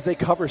athletes. Because they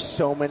cover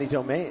so many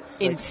domains.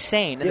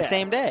 Insane in the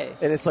same day.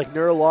 And it's like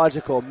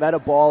neurological,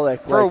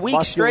 metabolic, for a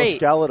week straight,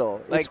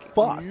 musculoskeletal. Like it's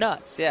fucked.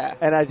 nuts, yeah.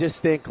 And I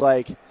just think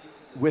like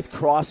with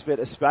CrossFit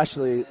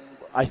especially,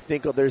 I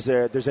think there's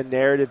a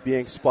narrative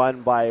being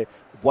spun by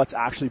what's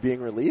actually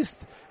being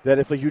released, that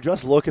if you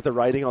just look at the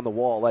writing on the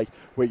wall, like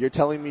where you're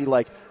telling me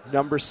like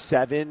number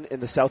 7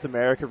 in the South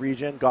America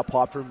region got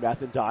popped for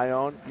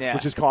methamphetamine,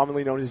 which is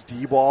commonly known as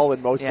D-ball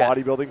in most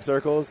bodybuilding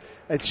circles,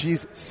 and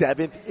she's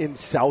 7th in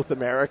South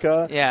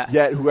America,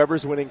 yet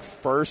whoever's winning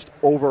first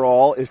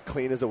overall is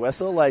clean as a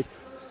whistle, like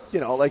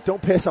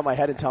don't piss on my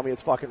head and tell me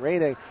it's fucking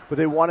raining, but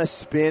they want to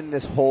spin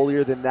this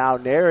holier-than-thou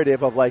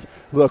narrative of like,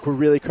 look, we're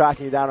really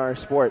cracking down on our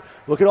sport.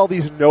 Look at all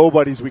these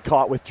nobodies we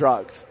caught with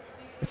drugs.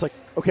 It's like,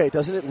 okay,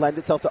 doesn't it lend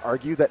itself to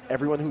argue that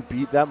everyone who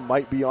beat them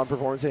might be on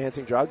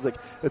performance-enhancing drugs? Like,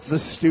 it's the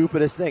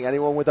stupidest thing.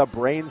 Anyone with a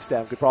brain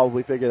stem could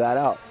probably figure that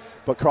out.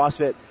 But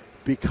CrossFit,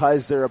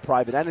 because they're a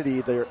private entity,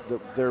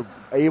 they're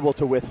able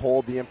to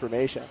withhold the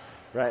information,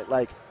 right?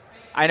 Like,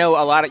 I know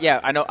a lot of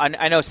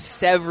I know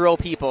several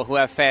people who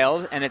have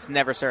failed and it's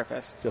never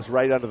surfaced. Just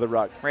right under the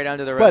rug. Right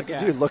under the rug. But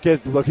dude, look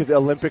at the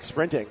Olympic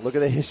sprinting. Look at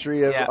the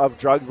history of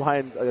drugs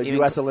behind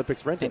U.S. Olympic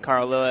sprinting. And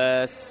Carl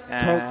Lewis,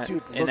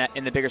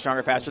 in the Bigger,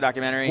 Stronger, Faster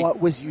documentary. Where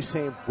was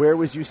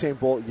Usain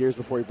Bolt years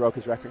before he broke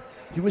his record?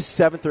 He was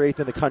 7th or 8th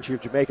in the country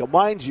of Jamaica.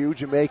 Mind you,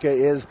 Jamaica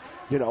is,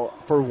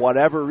 for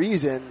whatever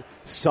reason,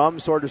 some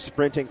sort of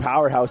sprinting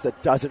powerhouse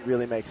that doesn't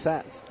really make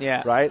sense.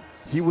 Yeah. Right?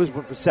 He was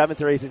from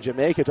 7th or 8th in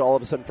Jamaica to all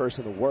of a sudden first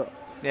in the world.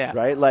 Yeah.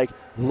 Right? Like,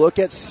 look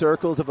at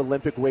circles of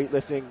Olympic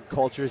weightlifting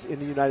cultures in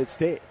the United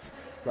States.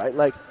 Right?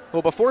 Like,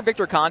 well, before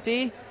Victor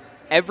Conti,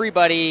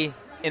 everybody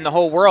in the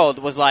whole world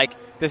was like,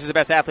 this is the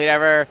best athlete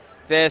ever,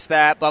 this,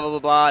 that, blah, blah, blah,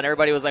 blah. And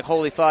everybody was like,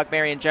 holy fuck,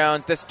 Marion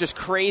Jones, this just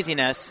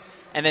craziness.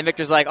 And then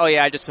Victor's like, oh,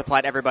 yeah, I just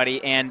supplied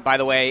everybody. And by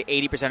the way,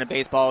 80% of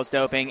baseball is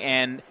doping.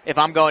 And if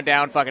I'm going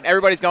down, fucking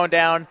everybody's going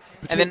down.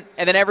 And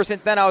then ever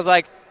since then, I was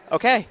like,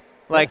 okay.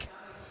 Like,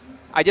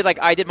 I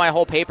did my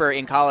whole paper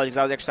in college because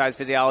I was exercise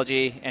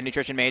physiology and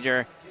nutrition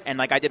major. And,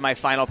 like, I did my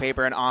final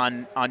paper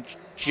I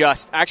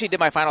actually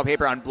did my final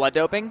paper on blood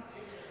doping.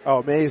 Oh,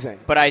 amazing.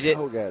 But I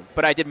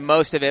did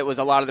most of it was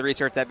a lot of the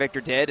research that Victor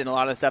did and a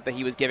lot of the stuff that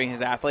he was giving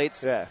his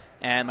athletes. Yeah.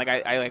 And like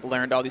I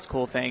learned all these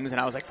cool things,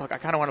 and I was like, fuck, I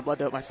kind of want to blood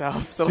dope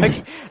myself. So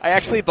like, I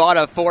actually bought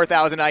a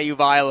 4,000 IU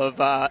vial of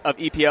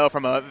EPO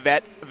from a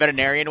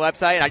veterinarian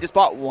website, and I just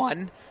bought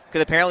one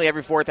because apparently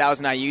every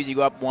 4,000 IUs you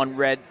go up one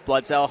red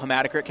blood cell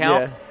hematocrit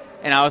count. Yeah.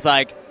 And I was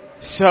like,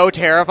 so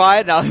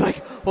terrified, and I was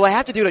like, well, I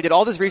have to do it. I did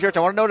all this research. I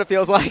want to know what it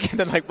feels like. And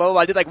then like, boom,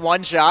 I did like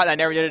one shot, and I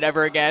never did it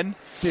ever again.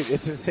 Dude,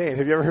 it's insane.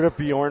 Have you ever heard of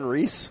Bjorn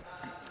Rees?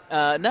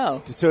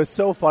 No. So it's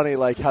so funny,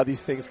 like how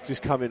these things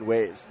just come in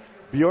waves.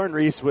 Bjorn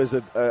Rees was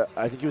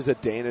I think he was a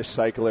Danish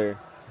cycler.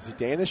 Was he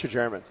Danish or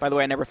German? By the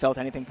way, I never felt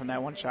anything from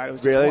that one shot. It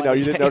was just really? one. No,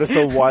 you didn't notice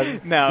the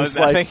one? No, it was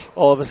like nothing.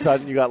 All of a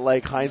sudden you got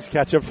like Heinz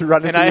ketchup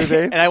running through your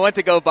veins? And I went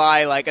to go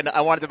buy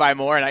I wanted to buy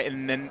more,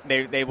 and then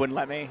they wouldn't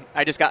let me.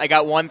 I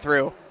got one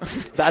through.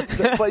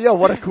 But yeah,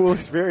 what a cool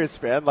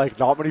experience, man. Like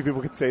not many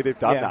people could say they've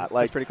done that.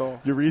 Like that's pretty cool.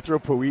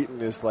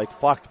 Erythropoietin is like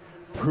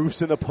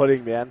proof's in the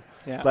pudding, man.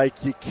 Yeah.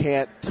 Like you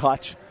can't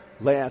touch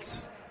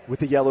Lance with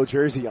the yellow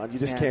jersey on. You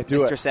just can't do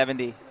Mr. it.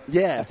 70.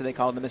 Yeah. That's what they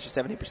called him, Mr.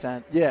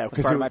 70%. Yeah.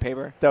 That's part of my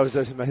paper. That was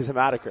his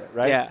hematocrit,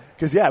 right? Yeah.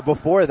 Because,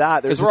 before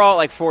that. Because we're all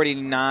like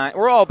 49.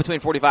 We're all between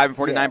 45 and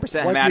 49%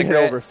 hematocrit. Once you hit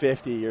over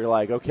 50, you're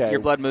like, okay.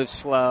 Your blood moves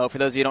slow. For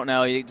those of you who don't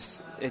know,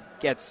 it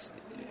gets,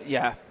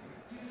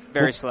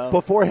 very slow.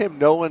 Before him,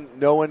 no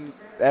one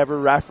ever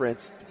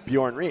referenced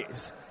Bjorn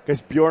Rees. Because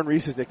Bjorn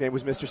Rees' nickname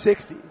was Mr.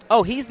 60.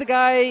 Oh, he's the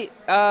guy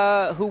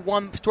who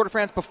won Tour de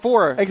France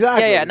before.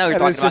 Exactly. Yeah, no, you're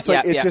talking about.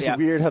 Like, it's just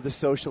weird how the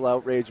social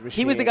outrage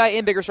machine. He was the guy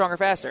in Bigger, Stronger,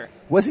 Faster.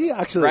 Was he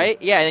actually?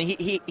 Right? Yeah, and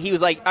he was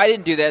like, I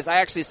didn't do this. I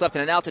actually slept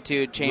in an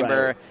altitude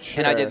chamber, right.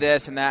 Sure. and I did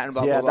this and that and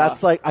blah, blah, blah, blah. Yeah,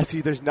 that's like, I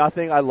see, there's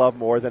nothing I love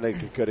more than a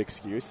good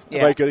excuse.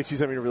 Yeah. By good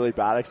excuse, I mean a really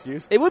bad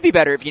excuse. It would be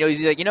better if,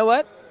 he's like, you know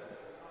what?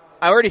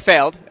 I already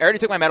failed. I already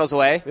took my medals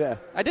away. Yeah.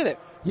 I did it.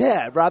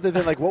 Yeah, rather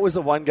than like, what was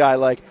the one guy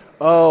like,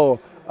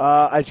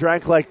 I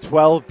drank like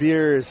 12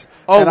 beers.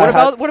 Oh,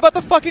 what about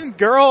the fucking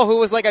girl who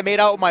was like, I made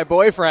out with my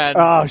boyfriend?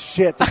 Oh,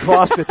 shit, the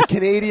CrossFit, the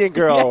Canadian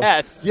girl.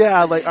 Yes.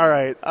 Yeah, like, all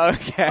right.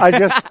 Okay. I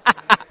just,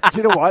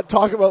 you know what?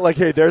 Talk about like,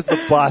 hey, there's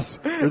the bus,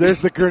 or there's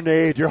the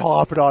grenade. You're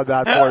hopping on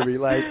that for me.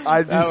 Like,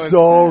 I'd be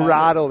so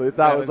rattled if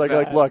that was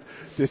like, look,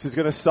 this is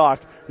going to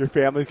suck. Your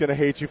family's going to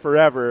hate you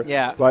forever.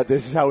 Yeah. But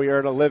this is how we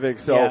earn a living.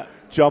 So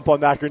jump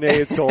on that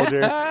grenade,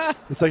 soldier.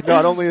 It's like,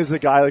 not only is the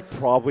guy like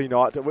probably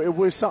not, it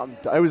was something.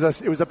 It was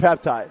a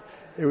peptide.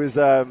 It was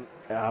it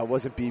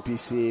wasn't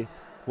BPC.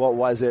 What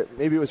was it?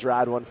 Maybe it was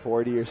Rad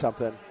 140 or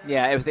something.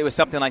 Yeah, it was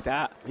something like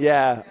that.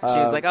 Yeah. She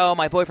was like, oh,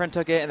 my boyfriend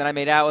took it, and then I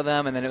made out with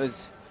him, and then it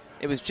was.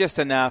 It was just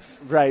enough.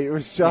 Right. It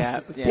was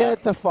just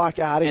get the fuck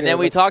out of here. And then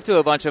we talked to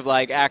a bunch of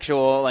like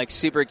actual like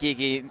super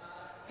geeky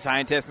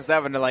scientists and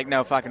stuff, and they're like,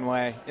 no fucking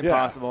way.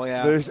 Impossible,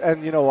 yeah.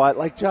 And you know what?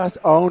 Like, just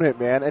own it,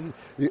 man. And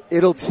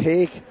it'll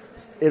take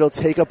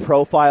a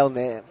profile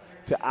name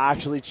to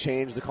actually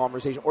change the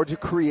conversation or to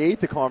create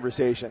the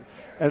conversation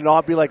and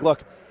not be like,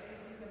 look,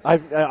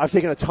 I've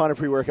taken a ton of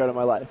pre-workout in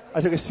my life.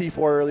 I took a C4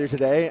 earlier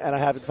today, and I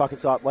haven't fucking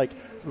stopped. Like,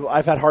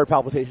 I've had heart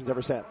palpitations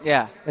ever since.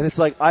 Yeah. And it's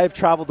like I've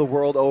traveled the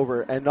world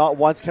over, and not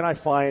once can I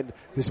find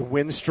this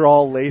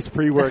Winstrol lace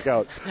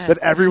pre-workout that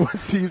everyone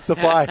seems to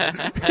find.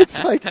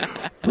 It's like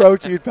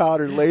protein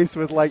powder laced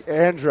with like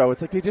andro.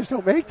 It's like they just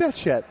don't make that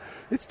shit.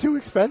 It's too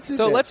expensive.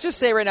 So man. let's just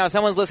say right now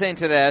someone's listening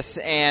to this,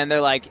 and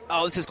they're like,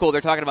 oh, this is cool. They're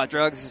talking about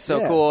drugs. This is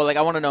so cool. Like,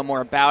 I want to know more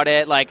about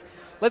it. Like,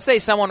 let's say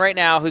someone right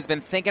now who's been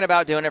thinking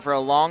about doing it for a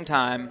long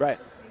time. Right.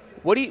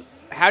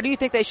 How do you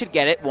think they should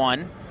get it,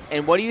 one?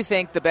 And what do you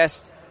think the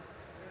best...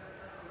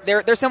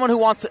 There's someone who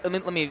wants to...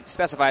 Let me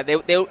specify. They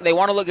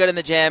want to look good in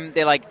the gym.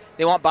 They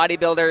want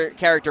bodybuilder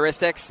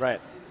characteristics.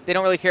 Right. They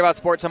don't really care about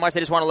sports so much.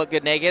 They just want to look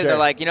good naked. Sure. They're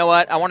like, you know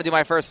what? I want to do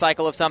my first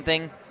cycle of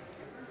something.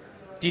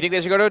 Do you think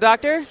they should go to a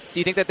doctor? Do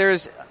you think that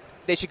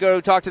they should go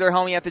talk to their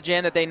homie at the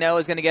gym that they know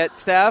is going to get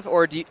stuff?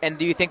 Or do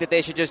you think that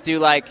they should just do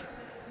like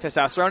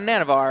testosterone and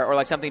Anavar or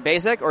like something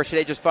basic, or should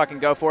they just fucking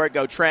go for it,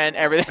 go trend,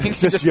 everything?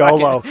 just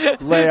YOLO.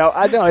 Lay out.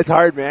 I know it's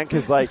hard, man,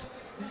 because like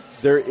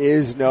there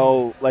is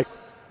no like,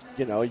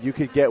 you know, you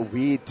could get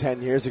weed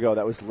 10 years ago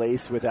that was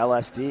laced with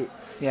LSD.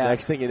 Yeah.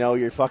 Next thing you know,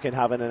 you're fucking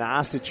having an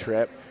acid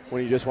trip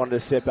when you just wanted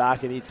to sit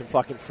back and eat some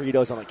fucking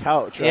Fritos on the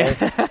couch,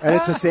 right? Yeah. And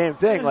it's the same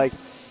thing. Like,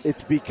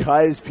 it's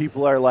because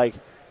people are like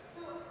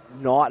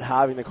not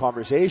having the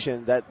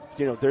conversation that,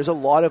 you know, there's a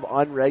lot of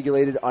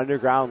unregulated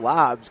underground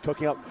labs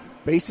cooking up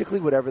basically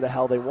whatever the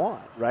hell they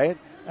want, right?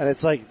 And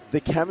it's like the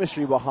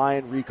chemistry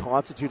behind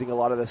reconstituting a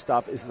lot of this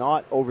stuff is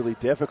not overly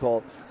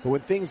difficult, but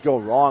when things go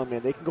wrong,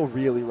 man, they can go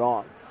really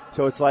wrong.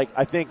 So it's like,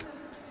 I think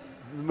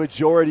the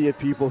majority of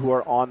people who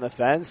are on the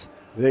fence,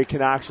 they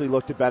can actually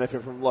look to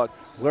benefit from,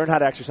 learn how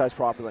to exercise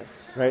properly,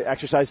 right?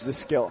 Exercise is a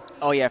skill.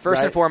 Oh, yeah.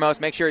 First and foremost,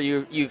 make sure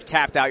you've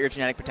tapped out your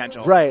genetic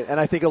potential. Right. And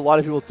I think a lot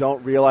of people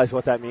don't realize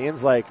what that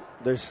means. Like,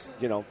 there's,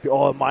 you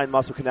know,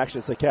 mind-muscle connection.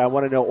 It's like, I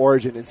want to know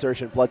origin,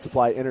 insertion, blood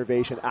supply,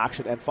 innervation,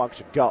 action, and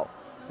function. Go.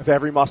 Of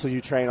every muscle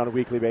you train on a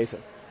weekly basis.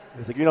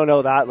 It's like, you don't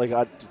know that, like,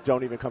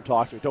 don't even come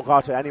talk to me. Don't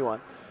talk to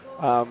anyone.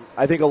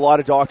 I think a lot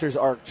of doctors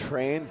are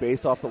trained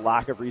based off the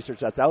lack of research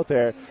that's out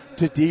there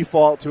to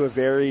default to a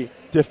very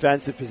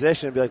defensive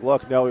position and be like,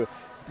 look, no,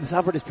 this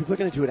not is people are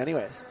going to do it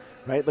anyways,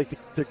 right? Like,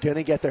 they're going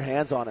to get their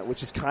hands on it,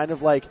 which is kind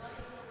of like,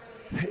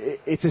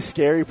 it's a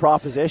scary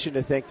proposition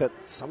to think that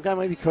some guy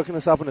might be cooking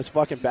this up in his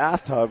fucking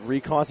bathtub,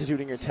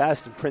 reconstituting your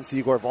test in Prince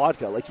Igor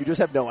vodka. Like, you just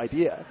have no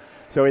idea.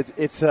 So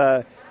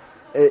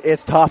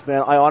it's tough,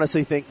 man. I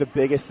honestly think the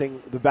best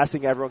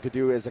thing everyone could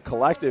do as a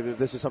collective, if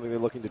this is something they're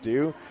looking to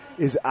do,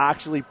 is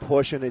actually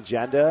push an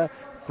agenda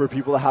for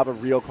people to have a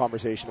real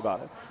conversation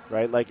about it,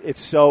 right? Like, it's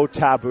so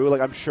taboo.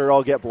 Like, I'm sure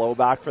I'll get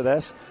blowback for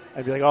this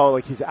and be like, oh,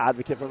 like, he's an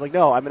advocate for it. I'm like,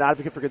 no, I'm an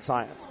advocate for good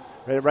science.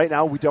 Right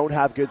now, we don't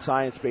have good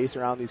science based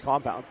around these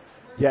compounds,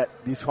 yet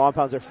these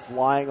compounds are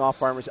flying off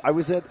farmers. I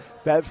was at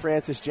Bev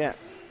Francis Gym,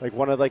 like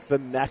one of like the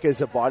meccas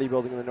of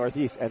bodybuilding in the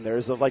Northeast, and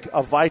there's like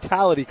a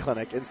vitality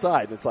clinic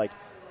inside, and it's like,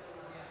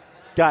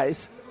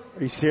 guys,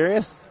 are you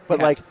serious? But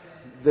like,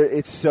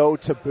 it's so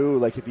taboo.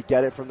 Like, if you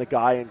get it from the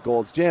guy in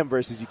Gold's Gym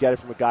versus you get it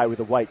from a guy with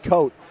a white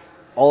coat,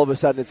 all of a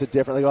sudden it's a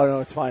different. Like, oh no,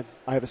 it's fine.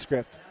 I have a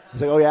script. It's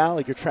like, oh yeah,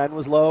 like your trend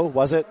was low,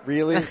 was it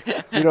really?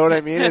 You know what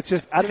I mean? It's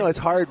just, I don't know. It's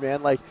hard,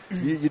 man. Like,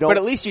 you don't. But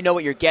at least you know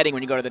what you're getting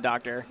when you go to the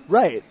doctor,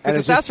 right?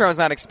 Because testosterone's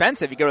not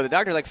expensive. You go to the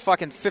doctor, like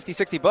fucking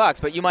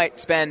 $50-$60, but you might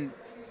spend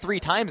 3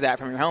 times that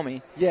from your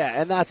homie.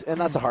 Yeah, and that's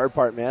the hard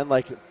part, man.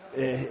 Like,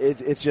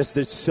 it's just,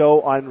 it's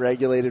so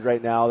unregulated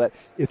right now that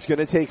it's going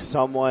to take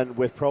someone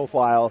with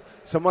profile,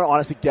 someone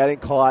honestly getting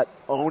caught,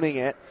 owning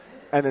it,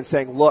 and then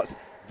saying, look,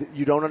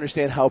 you don't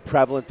understand how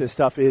prevalent this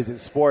stuff is in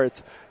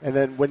sports. And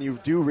then when you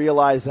do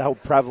realize how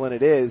prevalent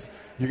it is,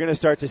 you're going to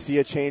start to see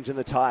a change in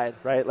the tide,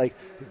 right? Like,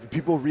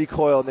 people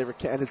recoil,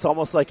 and it's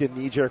almost like a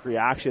knee-jerk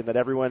reaction that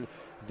everyone,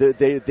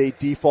 they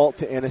default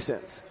to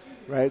innocence.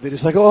 Right? They're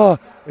just like, oh,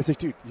 it's like,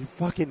 dude, you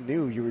fucking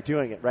knew you were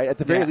doing it, right? At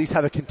the very least,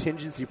 have a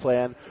contingency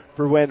plan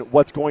for when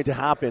what's going to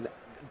happen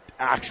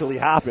actually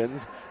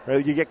happens,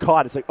 right? You get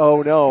caught. It's like,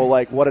 oh no,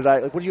 like, what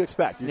do you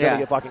expect? You're going to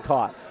get fucking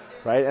caught,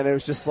 right? And it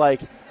was just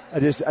like, I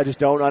just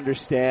don't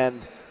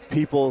understand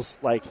people's,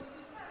 like,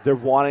 they're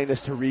wanting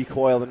us to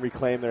recoil and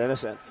reclaim their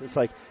innocence. It's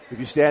like, if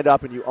you stand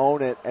up and you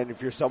own it, and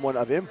if you're someone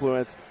of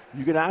influence,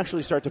 you can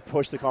actually start to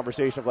push the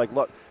conversation of like,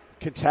 look,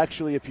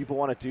 contextually, if people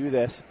want to do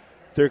this,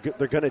 they're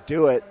going to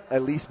do it.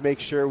 At least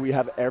make sure we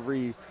have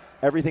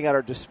everything at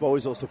our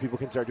disposal so people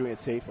can start doing it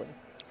safely.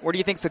 Where do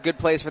you think is a good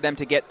place for them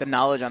to get the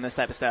knowledge on this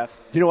type of stuff?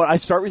 You know what? I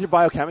start with your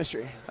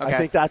biochemistry. Okay. I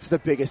think that's the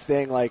biggest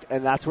thing. Like,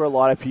 and that's where a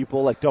lot of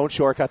people, like, don't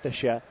shortcut the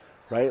shit.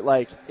 right?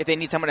 Like, if they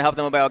need someone to help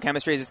them with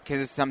biochemistry, is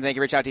it something they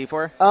can reach out to you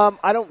for?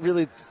 I don't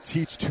really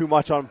teach too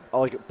much on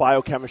like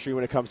biochemistry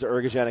when it comes to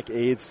ergogenic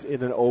aids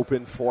in an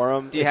open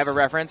forum. Do you have a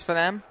reference for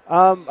them?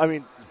 I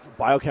mean,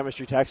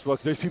 biochemistry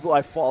textbooks. There's people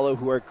I follow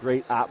who are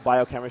great at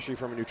biochemistry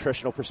from a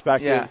nutritional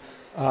perspective,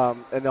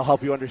 and they'll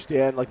help you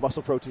understand like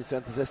muscle protein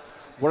synthesis.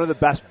 One of the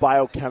best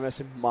biochemists,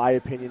 in my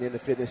opinion, in the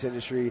fitness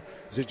industry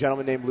is a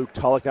gentleman named Luke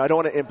Tulloch. Now, I don't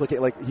want to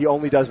implicate, like, he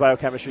only does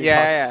biochemistry. He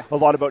talks a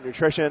lot about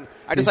nutrition.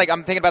 I'm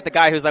thinking about the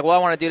guy who's like, well, I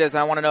want to do this,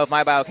 and I want to know if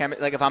my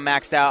biochemistry, like, if I'm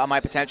maxed out on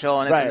my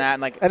potential and this and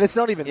that. And it's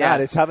not even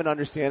that. It's have an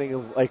understanding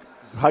of, like,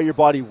 how your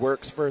body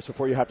works first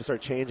before you have to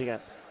start changing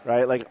it,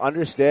 right? Like,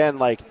 understand,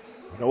 like,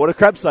 know what a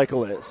Krebs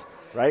cycle is,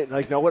 right?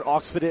 Like, know what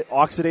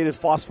oxidative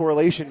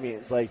phosphorylation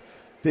means. Like,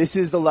 this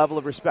is the level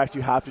of respect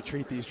you have to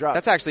treat these drugs.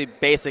 That's actually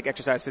basic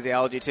exercise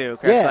physiology too.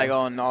 Krebs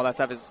cycle and all that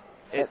stuff is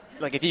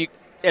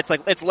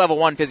it's level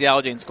 1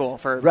 physiology in school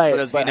for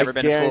those who've never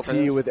been to school. I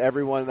guarantee you, with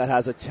everyone that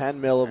has a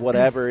 10 mil of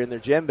whatever in their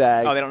gym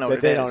bag, they don't know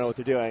what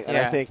they're doing. And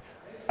I think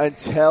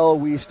until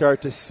we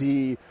start to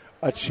see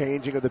a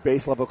changing of the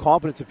base level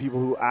competence of people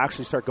who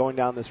actually start going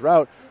down this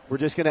route, we're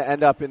just going to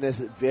end up in this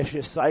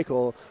vicious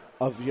cycle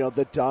of,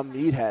 the dumb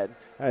meathead.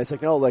 And it's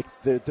like, no, like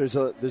there's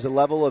a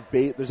level of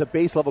there's a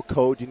base level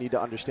code you need to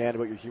understand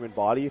about your human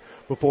body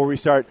before we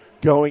start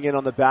going in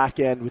on the back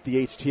end with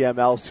the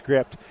HTML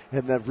script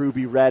and the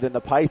Ruby Red and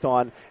the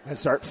Python and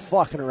start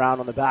fucking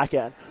around on the back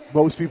end.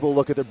 Most people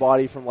look at their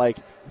body from, like,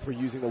 if we're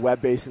using the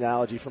web-based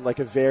analogy, from like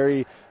a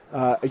very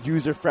a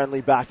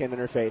user-friendly back-end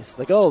interface.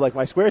 Like, like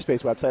my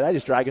Squarespace website, I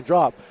just drag and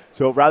drop.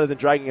 So rather than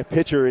dragging a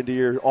picture into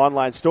your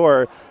online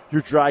store,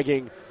 you're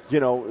dragging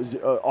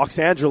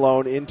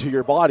oxandrolone into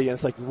your body, and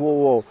it's like,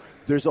 whoa,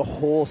 there's a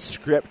whole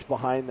script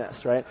behind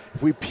this, right?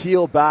 If we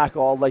peel back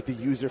all, like, the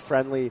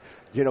user-friendly,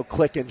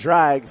 click and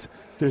drags,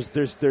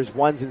 there's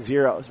ones and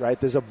zeros, right?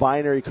 There's a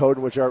binary code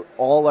in which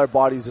all our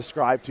bodies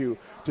ascribe to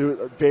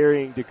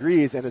varying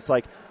degrees, and it's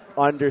like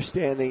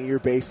understanding your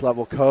base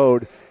level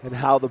code and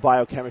how the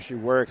biochemistry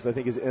works, I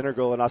think, is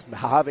integral in us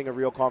having a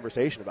real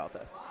conversation about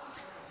this.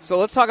 So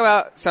let's talk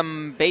about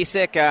some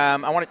basic.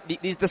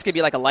 This could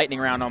be like a lightning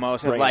round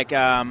almost of like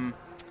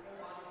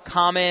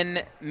common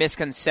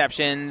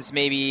misconceptions,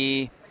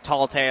 maybe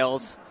tall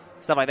tales,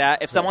 stuff like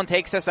that. If someone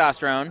takes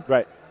testosterone,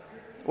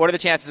 what are the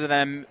chances of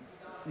them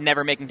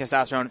never making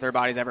testosterone if their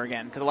bodies ever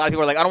again? Because a lot of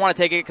people are like, I don't want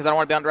to take it because I don't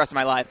want to be on the rest of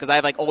my life. Because I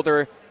have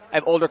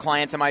older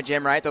clients in my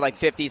gym, right? They're like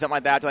 50, something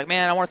like that. They're like,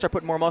 man, I want to start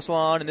putting more muscle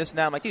on and this and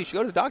that. I'm like, dude, you should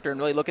go to the doctor and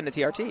really look into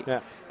TRT. Yeah.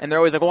 And they're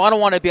always like, well, I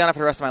don't want to be on it for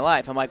the rest of my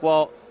life. I'm like,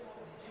 well,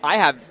 I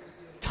have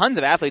tons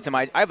of athletes in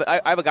my.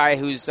 I have a guy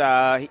who's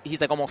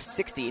he's like almost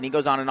 60 and he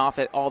goes on and off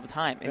it all the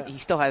time and he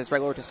still has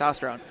regular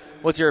testosterone.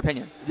 What's your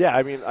opinion? Yeah,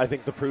 I mean, I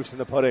think the proof's in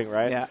the pudding,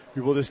 right? Yeah.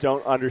 People just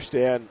don't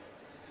understand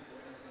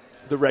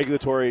the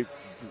regulatory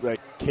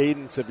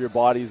cadence of your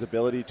body's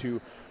ability to,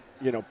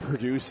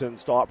 produce and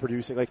stop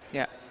producing. Like,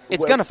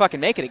 it's gonna fucking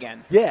make it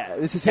again. Yeah,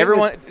 it's the same.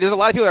 There's a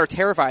lot of people that are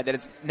terrified that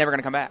it's never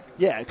gonna come back.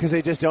 Yeah, because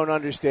they just don't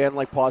understand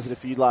like positive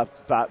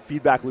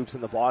feedback loops in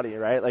the body,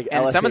 right? Like,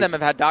 and some of them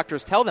have had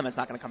doctors tell them it's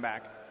not gonna come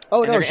back.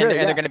 Oh, no, sure.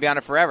 And they're gonna be on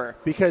it forever.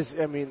 Because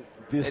I mean,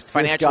 it's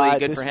financially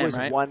good for him, right? This was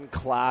right? one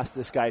class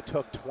this guy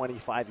took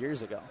 25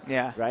 years ago.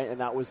 Yeah. Right,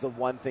 and that was the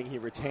one thing he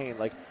retained.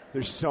 Like,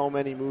 there's so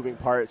many moving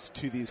parts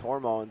to these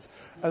hormones,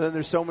 and then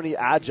there's so many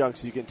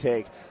adjuncts you can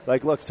take.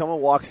 Like, look,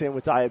 someone walks in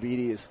with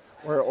diabetes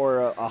or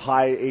a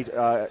high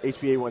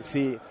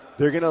HbA1c,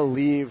 they're going to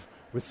leave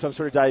with some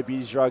sort of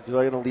diabetes drug. They're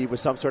going to leave with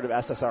some sort of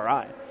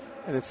SSRI.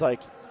 And it's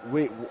like,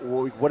 wait,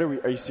 what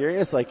are you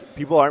serious? Like,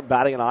 people aren't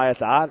batting an eye at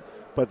that,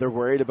 but they're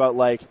worried about,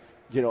 like,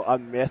 a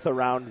myth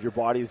around your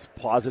body's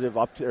positive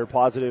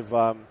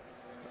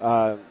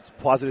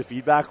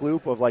feedback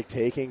loop of like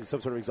taking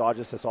some sort of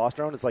exogenous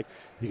testosterone. It's like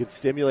you could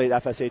stimulate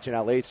FSH and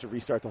LH to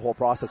restart the whole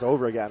process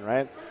over again,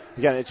 right?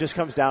 Again, it just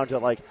comes down to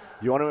like,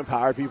 you want to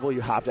empower people, you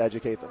have to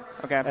educate them.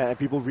 Okay. And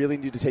people really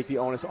need to take the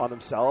onus on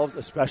themselves,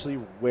 especially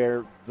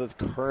where the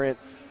current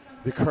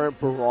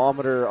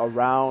barometer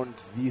around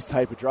these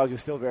type of drugs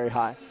is still very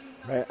high,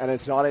 right? And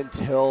it's not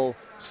until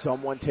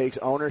someone takes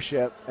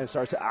ownership and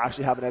starts to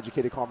actually have an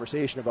educated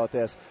conversation about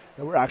this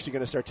that we're actually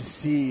going to start to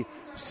see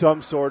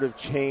some sort of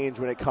change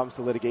when it comes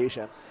to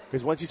litigation.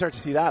 Because once you start to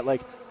see that,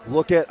 like,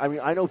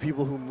 I know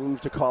people who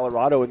moved to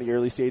Colorado in the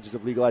early stages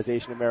of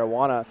legalization of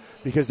marijuana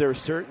because there were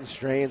certain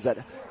strains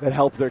that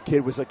helped their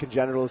kid with a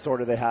congenital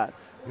disorder they had.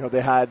 They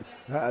had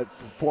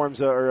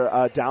forms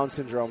or Down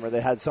syndrome, or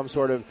they had some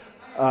sort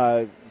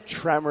of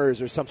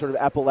tremors or some sort of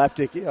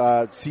epileptic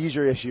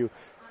seizure issue.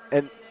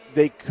 And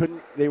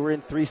they were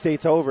in 3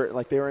 states over,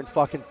 like they were in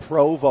fucking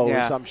Provo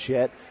or some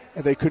shit,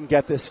 and they couldn't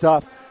get this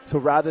stuff. So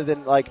rather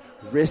than like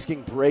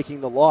risking breaking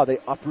the law, they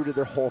uprooted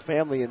their whole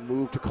family and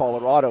moved to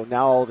Colorado.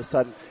 Now all of a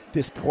sudden,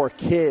 this poor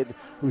kid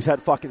who's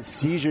had fucking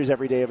seizures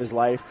every day of his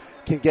life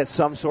can get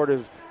some sort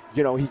of,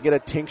 he can get a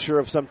tincture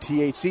of some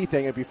THC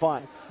thing and be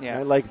fine. Yeah.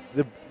 And like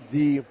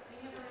the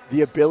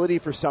the ability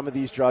for some of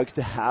these drugs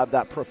to have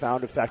that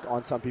profound effect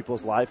on some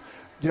people's life,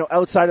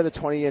 outside of the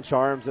 20-inch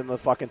arms and the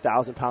fucking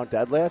 1,000-pound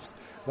deadlifts,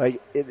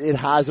 like it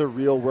has a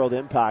real-world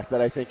impact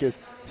that I think is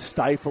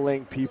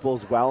stifling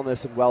people's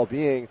wellness and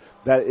well-being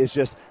that is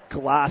just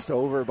glassed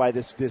over by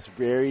this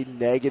very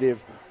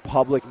negative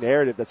public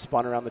narrative that's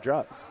spun around the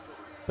drugs.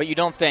 But you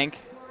don't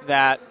think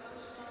that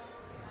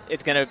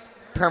it's going to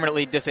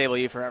permanently disable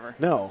you forever?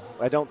 No,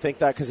 I don't think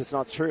that because it's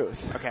not the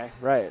truth. Okay.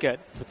 Right. Good.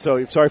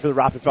 So sorry for the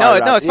rapid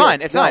fire. No, it's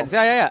fine. It's fine.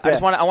 Yeah. I Yeah.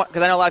 want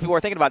because I know a lot of people are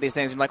thinking about these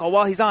things. And like, oh,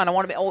 well, he's on.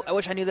 I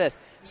wish I knew this.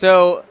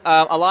 So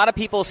a lot of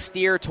people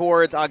steer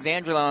towards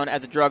oxandrolone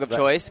as a drug of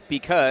choice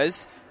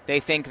because they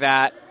think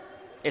that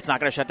it's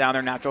not going to shut down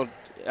their natural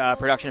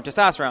production of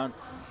testosterone,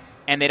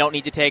 and they don't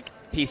need to take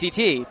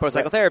PCT,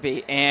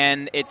 post-psychotherapy,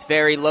 and it's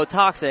very low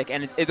toxic,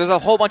 and there's a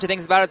whole bunch of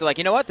things about it. They're like,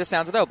 you know what, this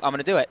sounds dope. I'm going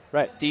to do it.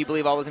 Right. Do you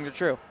believe all those things are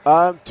true?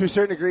 To a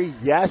certain degree,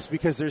 yes,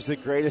 because there's the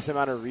greatest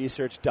amount of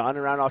research done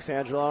around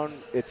oxandrolone.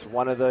 It's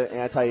one of the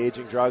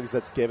anti-aging drugs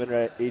that's given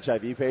to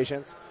HIV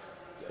patients.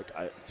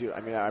 I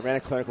ran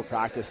a clinical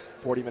practice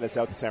 40 minutes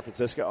out to San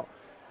Francisco.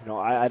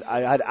 I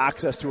had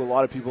access to a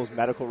lot of people's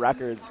medical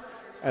records,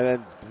 and then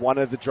one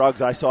of the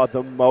drugs I saw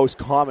the most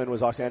common was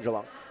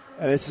oxandrolone.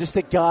 And it's just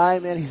a guy,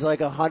 man, he's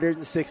like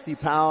 160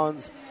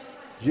 pounds,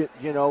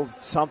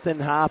 something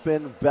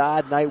happened,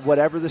 bad night,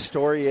 whatever the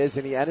story is,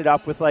 and he ended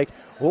up with, like,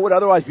 what would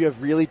otherwise be a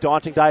really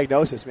daunting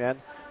diagnosis, man.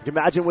 You can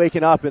imagine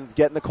waking up and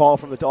getting the call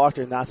from the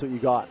doctor, and that's what you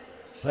got.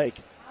 Like,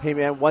 hey,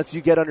 man, once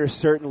you get under a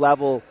certain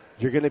level,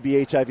 you're going to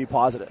be HIV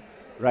positive,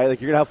 right?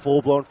 Like, you're going to have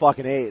full-blown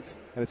fucking AIDS.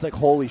 And it's like,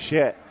 holy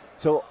shit.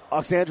 So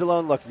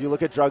oxandrolone, look, you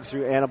look at drugs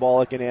through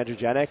anabolic and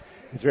androgenic.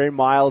 It's very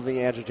mildly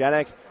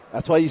androgenic.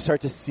 That's why you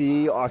start to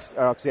see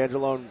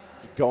oxandrolone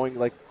going,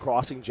 like,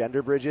 crossing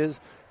gender bridges.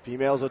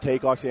 Females will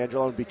take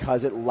oxandrolone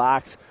because it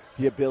lacks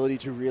the ability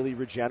to really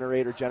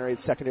regenerate or generate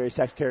secondary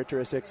sex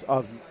characteristics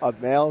of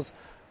males.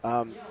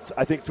 So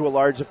I think to a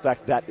large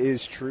effect that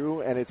is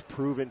true, and it's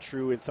proven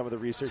true in some of the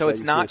research. So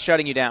it's not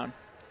shutting you down?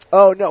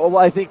 Oh, no.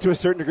 Well, I think to a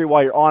certain degree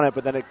while you're on it,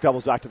 but then it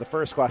doubles back to the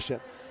first question,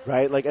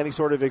 right? Like any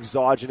sort of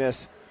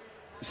exogenous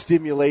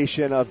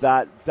stimulation of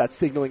that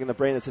signaling in the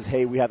brain that says,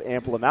 hey, we have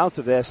ample amounts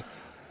of this,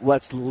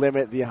 let's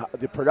limit the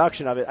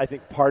production of it. I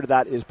think part of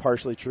that is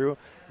partially true.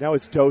 Now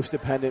it's dose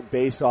dependent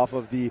based off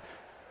of the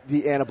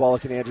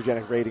anabolic and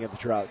androgenic rating of the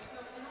drug,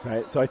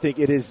 right? So I think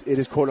it is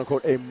quote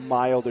unquote a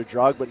milder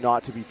drug, but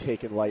not to be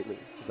taken lightly.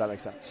 If that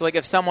makes sense. So like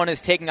if someone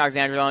is taking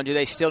oxandrolone, do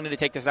they still need to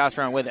take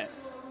testosterone with it?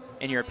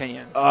 In your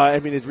opinion?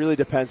 It really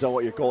depends on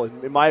what your goal is.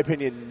 In my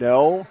opinion,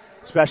 no,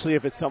 especially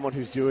if it's someone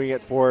who's doing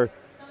it for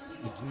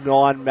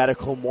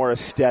non-medical, more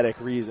aesthetic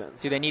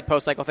reasons. Do they need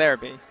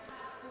post-psychotherapy?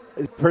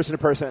 Person to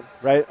person,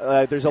 right?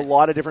 There's a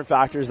lot of different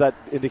factors that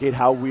indicate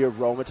how we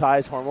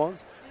aromatize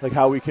hormones, like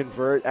how we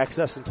convert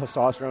excess in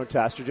testosterone to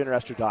estrogen or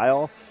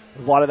estradiol.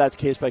 A lot of that's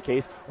case by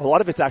case. A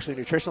lot of it's actually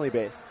nutritionally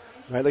based,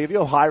 right? Like if you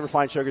have high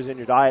refined sugars in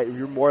your diet,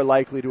 you're more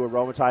likely to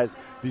aromatize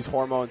these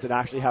hormones and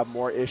actually have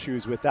more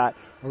issues with that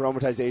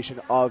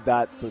aromatization of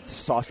the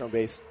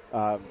testosterone-based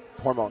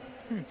hormone.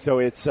 So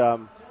it's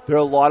there are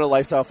a lot of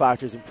lifestyle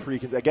factors and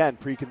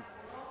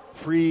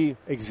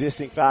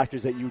pre-existing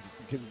factors that you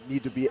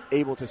need to be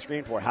able to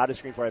screen for. How to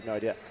screen for, I have no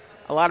idea.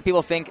 A lot of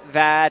people think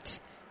that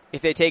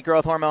if they take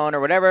growth hormone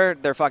or whatever,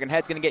 their fucking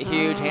head's going to get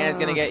huge, hand's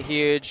going to get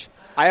huge.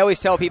 I always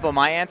tell people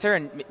my answer,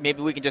 and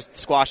maybe we can just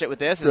squash it with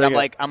this, is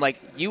I'm like,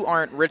 you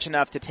aren't rich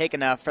enough to take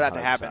enough for that 100%.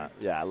 To happen.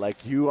 Yeah,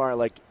 like you are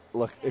like,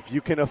 look, if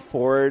you can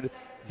afford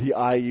the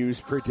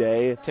IUs per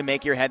day. To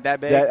make your head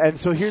that big? And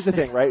so here's the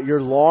thing, right?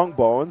 Your long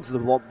bones,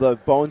 the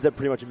bones that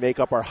pretty much make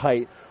up our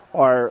height,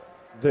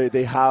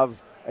 they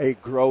have a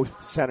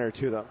growth center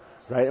to them,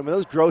 right? And when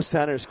those growth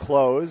centers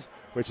close,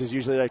 which is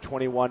usually like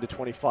 21 to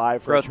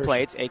 25 for growth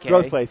plates, aka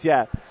growth plates,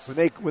 yeah.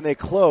 When they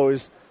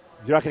close,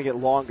 you're not going to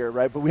get longer,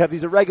 right? But we have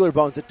these irregular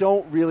bones that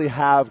don't really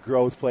have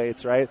growth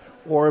plates, right?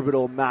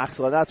 Orbital,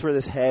 maxilla, that's where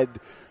this head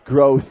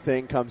growth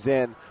thing comes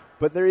in.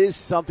 But there is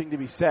something to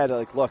be said.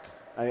 Like, look,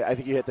 I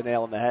think you hit the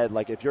nail on the head.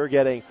 Like, if you're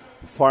getting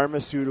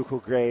pharmaceutical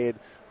grade,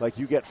 like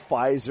you get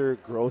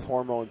Pfizer growth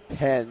hormone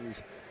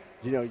pens,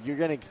 you're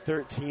getting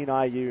 13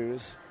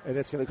 IUs, and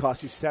it's going to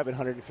cost you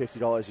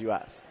 $750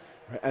 US.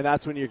 Right? And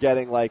that's when you're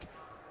getting, like,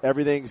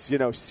 everything's,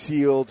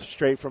 sealed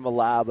straight from a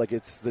lab. Like,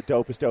 it's the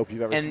dopest dope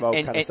you've ever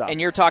smoked kind of stuff.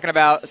 And you're talking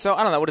about, so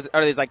I don't know,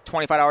 are these like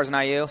 $25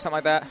 an IU, something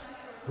like that?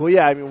 Well,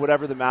 yeah, I mean,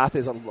 whatever the math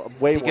is, I'm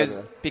way more than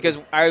that. Because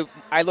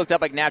I looked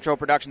up like natural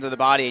productions of the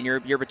body, and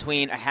you're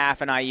between a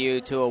half an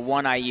IU to a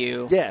 1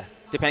 IU. Yeah.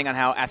 Depending on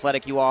how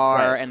athletic you are,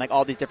 right. And like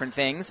all these different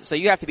things. So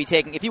you have to be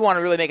taking, if you want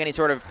to really make any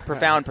sort of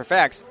profound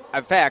effects,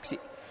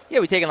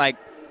 we're taking like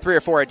 3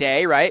 or 4 a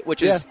day, right?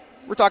 Which is,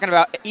 we're talking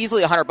about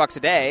easily $100 a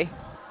day.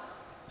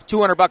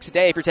 $200 a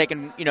day if you're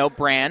taking,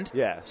 brand.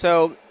 Yeah.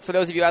 So for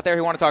those of you out there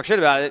who want to talk shit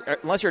about it,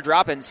 unless you're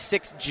dropping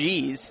 6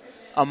 G's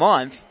a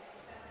month,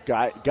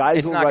 guys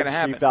will run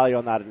street value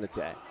on that in a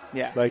day.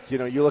 Yeah. Like,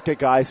 you look at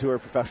guys who are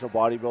professional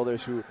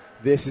bodybuilders who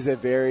this is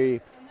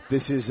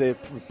a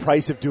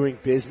price of doing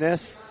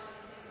business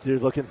you're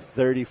looking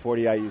 30,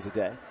 40 IUs a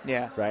day.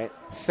 Yeah. Right?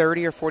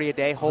 30 or 40 a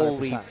day?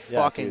 Holy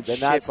fucking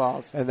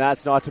shitballs. And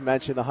that's not to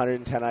mention the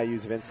 110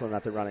 IUs of insulin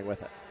that they're running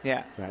with it.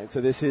 Yeah. Right?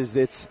 So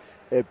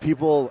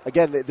people,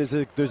 again, there's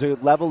a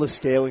level of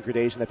scale and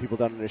gradation that people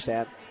don't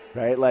understand.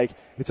 Right? Like,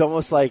 it's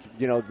almost like,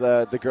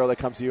 the girl that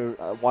comes to you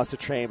wants to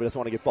train but doesn't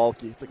want to get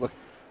bulky. It's like, look,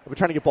 I've been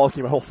trying to get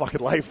bulky my whole fucking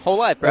life. Whole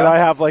life, bro. And I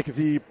have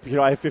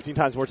I have 15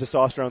 times more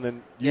testosterone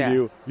than you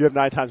do. You have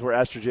 9 times more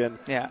estrogen.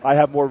 Yeah. I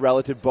have more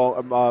relative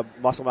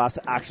muscle mass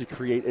to actually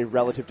create a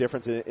relative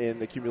difference in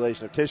the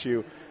accumulation of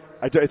tissue.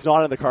 It's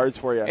not in the cards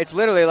for you. It's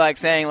literally like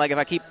saying, if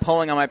I keep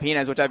pulling on my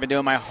penis, which I've been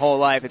doing my whole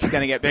life, it's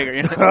going to get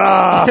bigger.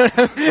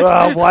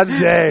 Well, one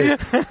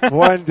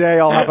day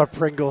I'll have a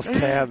Pringles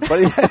can.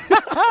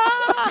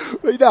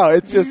 But no,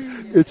 it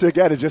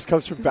just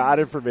comes from bad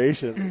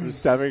information,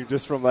 stemming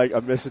just from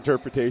a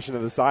misinterpretation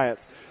of the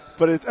science.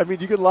 But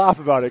you can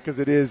laugh about it because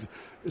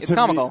it's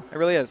comical. It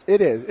really is.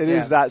 It is. It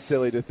is that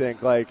silly to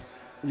think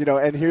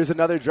and here's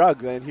another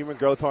drug, and human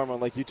growth hormone.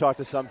 Like, you talk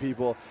to some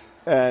people,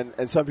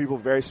 and some people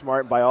very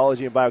smart in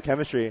biology and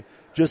biochemistry,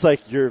 just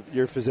like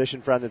your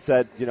physician friend that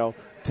said,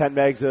 10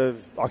 megs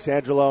of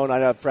oxandrolone. I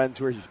have friends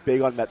who are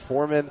big on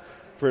metformin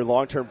for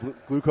long-term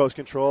glucose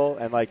control,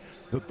 and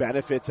the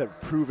benefits are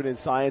proven in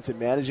science in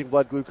managing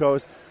blood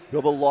glucose. A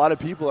lot of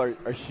people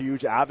are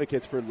huge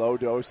advocates for low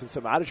dose and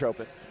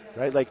somatotropin,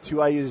 right? 2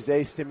 IUs a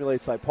day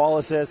stimulates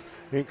lipolysis,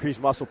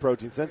 increased muscle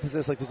protein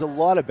synthesis. There's a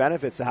lot of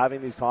benefits to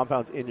having these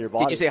compounds in your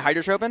body. Did you say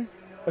hydrotropin?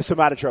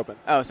 Somatotropin.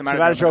 Oh,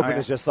 somatotropin.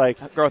 Is just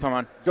growth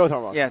hormone. Growth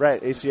hormone. Yeah,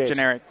 right. HGH.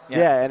 Generic.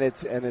 Yeah, and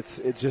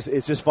it's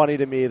just funny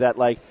to me that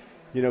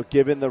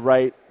given the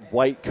right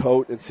white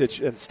coat and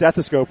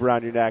stethoscope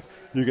around your neck,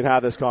 you can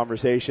have this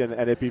conversation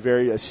and it be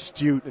very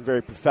astute and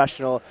very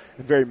professional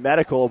and very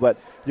medical. But,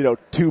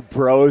 2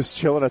 bros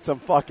chilling at some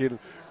fucking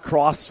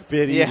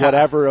CrossFit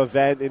whatever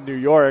event in New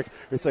York,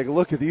 it's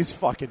look at these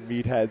fucking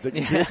meatheads.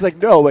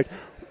 It's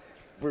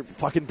we've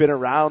fucking been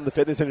around the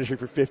fitness industry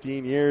for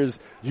 15 years.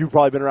 You've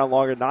probably been around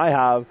longer than I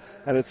have.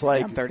 And it's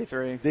I'm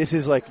 33. This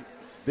is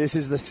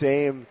the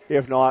same,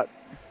 if not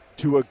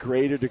to a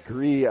greater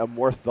degree, a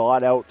more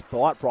thought-out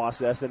thought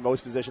process than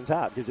most physicians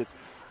have, because it's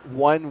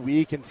 1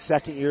 week in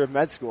second year of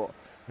med school,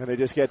 and they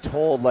just get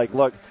told,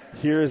 look,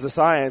 here's the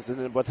science, and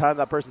then by the time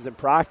that person's in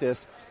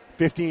practice,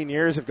 15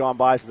 years have gone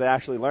by since they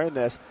actually learned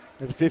this,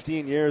 and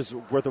 15 years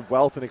worth of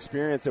wealth and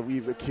experience that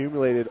we've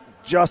accumulated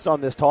just on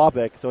this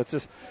topic. So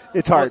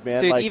it's hard,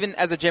 man. Dude, even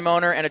as a gym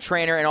owner and a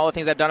trainer and all the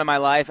things I've done in my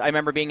life, I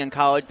remember being in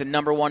college, the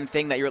number one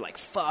thing that you're like,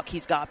 fuck,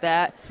 he's got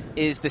that,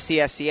 is the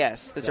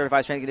CSCS, the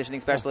Certified Strength and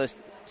Conditioning Specialist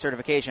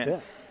certification. Yeah.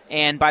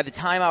 And by the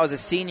time I was a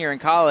senior in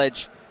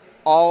college,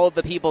 all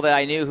the people that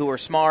I knew who were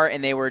smart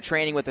and they were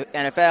training with the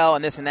NFL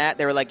and this and that,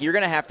 they were like, you're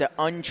going to have to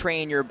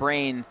untrain your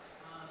brain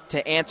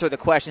to answer the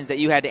questions that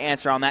you had to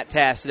answer on that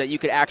test so that you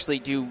could actually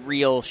do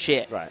real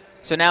shit. Right.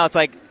 So now it's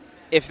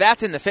if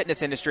that's in the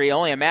fitness industry,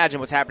 only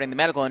imagine what's happening in the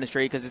medical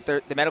industry, because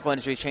the medical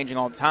industry is changing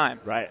all the time.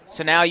 Right.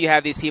 So now you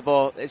have these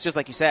people, it's just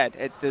like you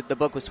said, the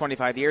book was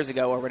 25 years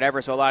ago or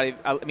whatever, so a lot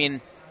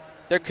of,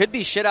 there could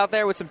be shit out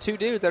there with some 2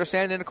 dudes that are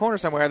standing in a corner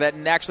somewhere that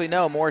actually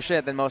know more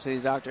shit than most of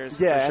these doctors.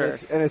 Yeah, for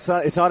sure. and it's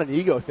not an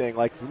ego thing.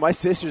 My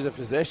sister's a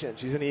physician.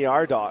 She's an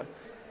ER doc.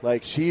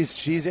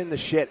 She's in the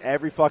shit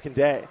every fucking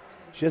day.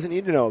 She doesn't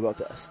need to know about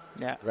this.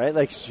 Yeah.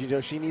 Right?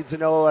 She needs to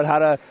know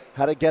about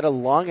how to get a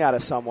lung out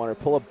of someone or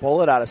pull a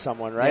bullet out of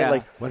someone, right?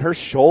 Yeah. When her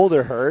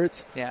shoulder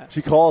hurts,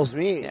 she calls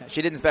me. Yeah.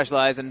 She didn't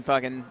specialize in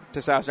fucking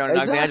testosterone and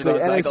exactly.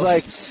 oxandrolone And cycles.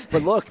 it's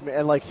but look,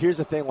 and here's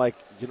the thing,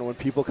 when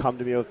people come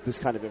to me with this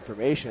kind of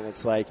information,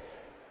 it's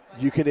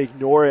you can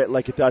ignore it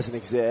like it doesn't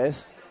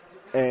exist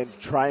and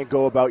try and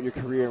go about your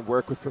career and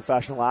work with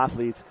professional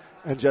athletes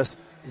and just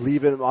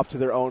leave them up to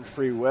their own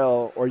free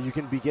will, or you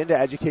can begin to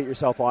educate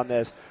yourself on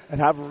this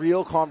and have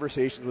real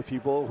conversations with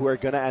people who are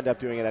going to end up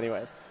doing it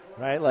anyways,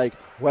 right?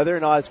 Whether or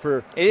not it's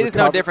for... It is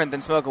no different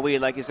than smoking weed,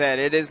 like you said.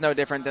 It is no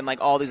different than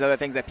all these other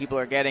things that people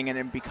are getting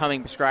and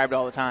becoming prescribed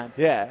all the time.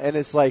 Yeah, and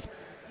it's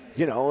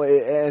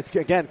it's,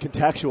 again,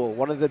 contextual.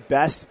 One of the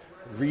best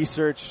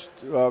research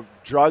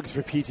drugs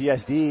for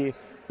PTSD,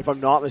 if I'm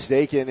not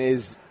mistaken,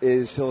 is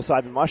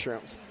psilocybin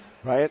mushrooms,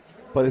 right?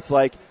 But it's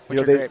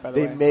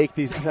they make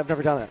these... I've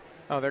never done it.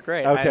 Oh, they're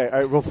great. Okay, all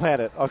right, we'll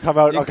plan it. I'll come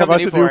out. I'll come out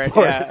to Newport.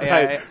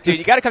 Yeah. Right. Dude,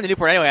 you got to come to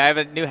Newport anyway. I have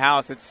a new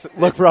house.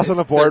 Look for us on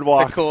the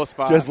boardwalk. It's a cool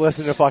spot. Just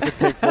listen to fucking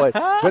Pink Floyd.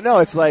 But no,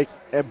 it's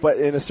but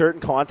in a certain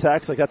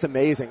context, that's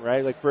amazing,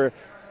 right? For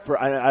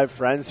I have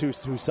friends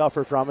who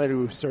suffer from it,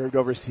 who served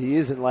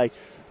overseas, and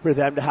for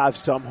them to have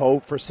some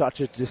hope for such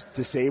a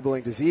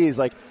disabling disease,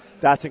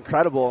 that's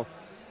incredible.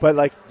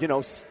 But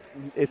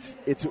it's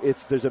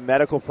there's a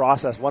medical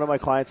process. One of my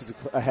clients is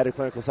a head of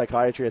clinical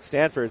psychiatry at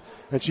Stanford,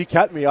 and she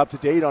kept me up to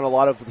date on a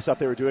lot of the stuff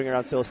they were doing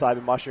around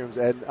psilocybin mushrooms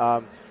and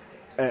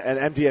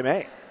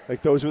MDMA.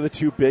 Those were the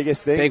 2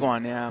 biggest things. Big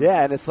one, yeah.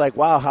 Yeah, and it's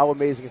wow, how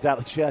amazing is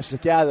that? She's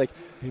they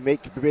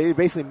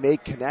basically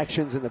make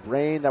connections in the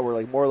brain that were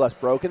more or less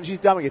broken. She's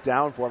dumbing it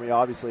down for me,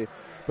 obviously,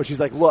 but she's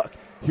look,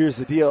 here's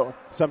the deal.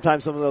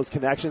 Sometimes some of those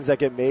connections that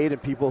get made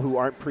and people who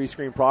aren't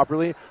pre-screened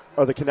properly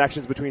are the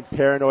connections between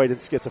paranoid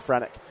and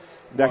schizophrenic.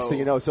 Next thing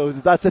you know, so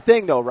that's the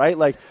thing, though, right?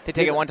 Like they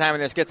take it one time and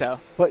they're schizo.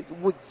 But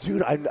well,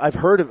 dude, I've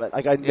heard of it.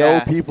 Like I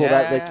know people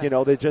that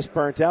like they just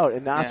burnt out,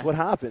 and that's what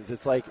happens.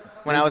 It's like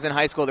when I was in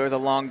high school, there was a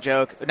long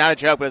joke, not a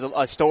joke, but it was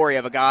a story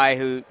of a guy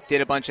who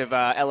did a bunch of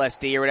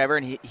LSD or whatever,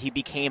 and he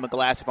became a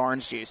glass of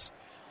orange juice.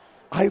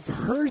 I've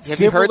heard. Have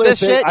you heard this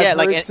shit? Yeah,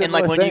 and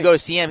like when you go to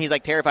see him, he's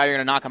like terrified you're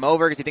going to knock him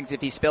over because he thinks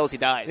if he spills, he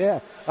dies.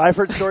 Yeah, I've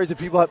heard stories of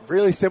people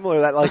really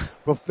similar that like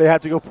they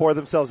have to go pour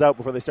themselves out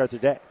before they start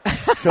their day.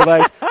 So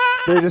like.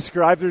 They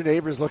describe their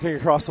neighbors looking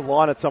across the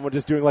lawn at someone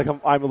just doing like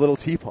I'm a little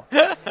teapot.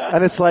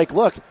 And it's like,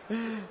 look,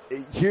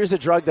 here's a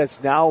drug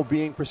that's now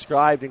being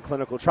prescribed in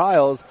clinical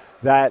trials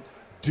that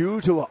due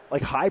to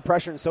like high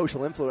pressure and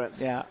social influence.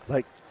 Yeah.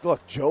 Like,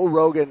 look, Joe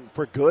Rogan,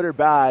 for good or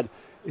bad,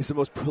 is the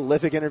most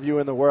prolific interviewer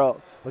in the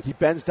world. Like he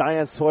bends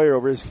Diane Sawyer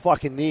over his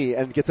fucking knee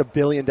and gets 1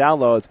 billion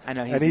downloads. I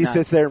know, and he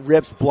sits there and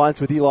rips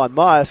blunts with Elon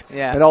Musk.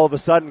 Yeah. And all of a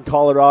sudden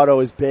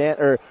Colorado is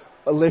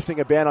lifting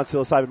a ban on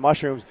psilocybin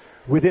mushrooms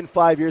within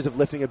 5 years of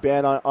lifting a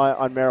ban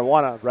on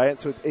marijuana, right?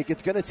 So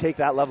it's going to take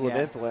that level of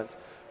influence.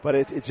 But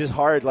it's just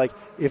hard. Like,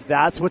 if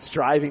that's what's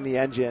driving the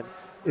engine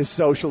is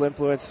social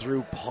influence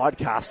through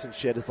podcasts and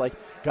shit, it's like,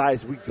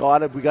 guys, we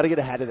gotta get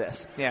ahead of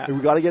this. Yeah. And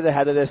we got to get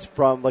ahead of this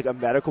from, like, a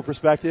medical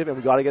perspective, and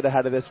we got to get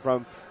ahead of this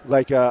from,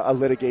 like, a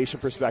litigation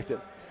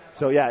perspective.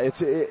 So, yeah,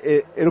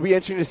 it'll be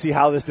interesting to see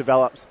how this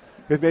develops.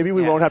 Because maybe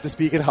we won't have to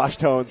speak in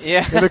hushed tones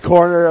in the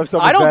corner of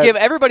some event.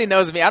 Everybody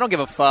knows me. I don't give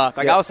a fuck.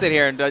 Like, I'll sit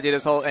here and do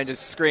this whole and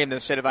just scream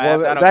this shit if I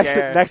have to. I don't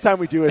care. Next time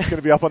we do it, it's going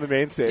to be up on the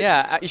main stage.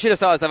 Yeah, you should have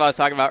saw the stuff I was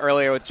talking about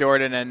earlier with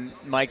Jordan and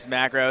Mike's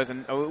macros,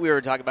 and we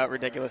were talking about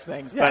ridiculous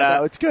things. Yeah, but,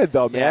 no, it's good,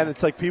 though, man.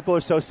 It's like people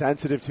are so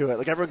sensitive to it.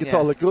 Like, everyone gets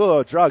all like,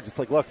 oh, drugs. It's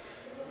like, look,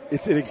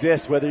 it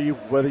exists whether you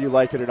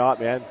like it or not,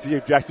 man. It's the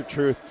objective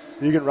truth.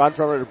 You can run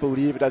from it or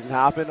believe it doesn't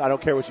happen. I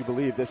don't care what you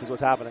believe. This is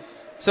what's happening.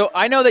 So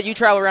I know that you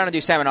travel around and do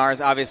seminars,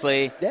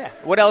 obviously. Yeah.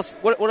 What else?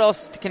 What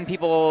else can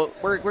people?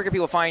 Where can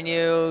people find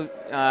you?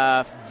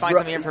 Find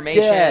some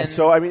information. Yeah.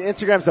 So I mean,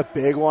 Instagram's the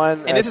big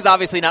one, and this is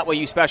obviously not what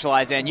you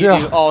specialize in. You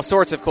do all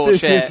sorts of cool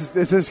shit.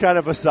 This is kind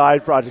of a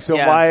side project. So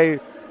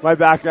my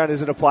background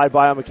is in applied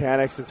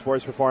biomechanics and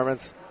sports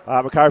performance.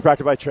 I'm a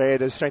chiropractor by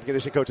trade, a strength and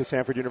conditioning coach at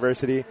Stanford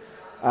University.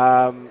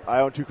 I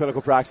own 2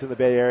 clinical practices in the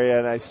Bay Area,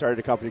 and I started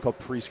a company called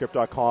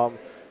Prescript.com.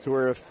 So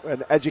we're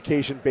an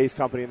education-based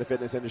company in the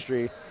fitness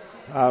industry.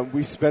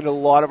 We spend a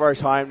lot of our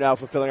time now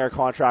fulfilling our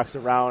contracts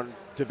around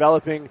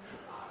developing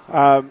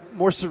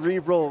more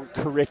cerebral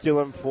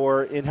curriculum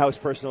for in-house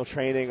personal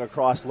training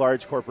across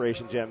large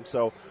corporation gyms.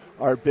 So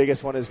our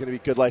biggest one is going to be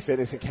Good Life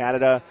Fitness in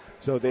Canada.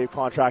 So they've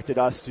contracted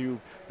us to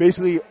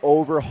basically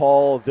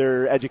overhaul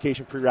their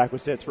education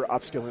prerequisites for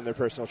upskilling their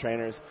personal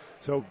trainers.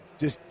 So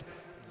just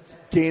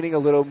gaining a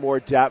little more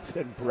depth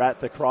and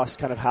breadth across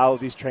kind of how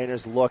these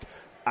trainers look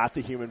at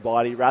the human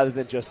body, rather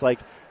than just like,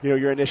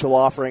 your initial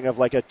offering of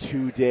like a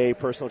 2-day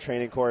personal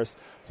training course.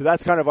 So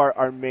that's kind of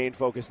our main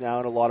focus now,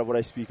 and a lot of what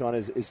I speak on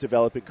is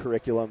developing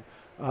curriculum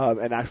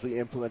and actually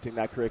implementing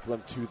that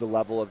curriculum to the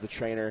level of the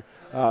trainer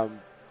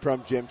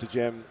from gym to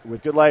gym.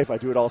 With Good Life, I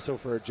do it also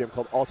for a gym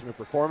called Ultimate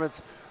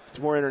Performance. It's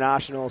more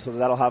international, so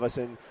that'll have us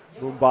in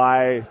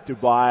Mumbai,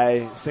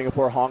 Dubai,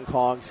 Singapore, Hong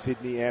Kong,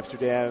 Sydney,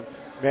 Amsterdam,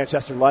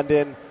 Manchester,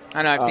 London.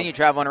 I know, I've seen you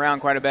traveling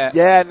around quite a bit.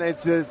 Yeah, and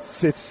it's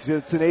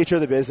the nature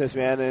of the business,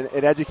 man,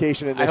 and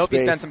education in this space. I hope you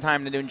spend some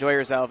time to enjoy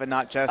yourself and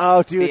not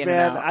just dude,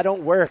 man, I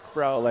don't work,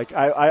 bro. Like,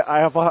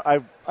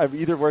 I've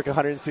either work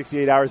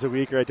 168 hours a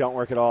week or I don't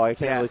work at all. I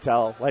can't really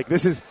tell. Like,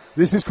 this is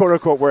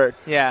quote-unquote work.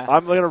 Yeah.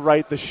 I'm going to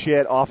write the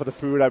shit off of the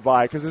food I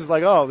buy because this is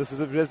like, this is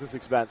a business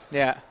expense.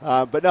 Yeah.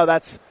 But no,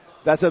 that's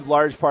a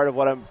large part of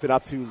what I've been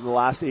up to the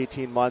last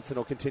 18 months, and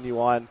will continue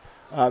on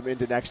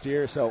into next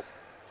year. So,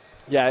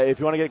 yeah, if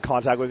you want to get in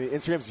contact with me,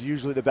 Instagram's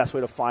usually the best way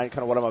to find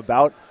kind of what I'm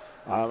about.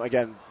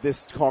 Again,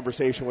 this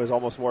conversation was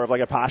almost more of like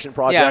a passion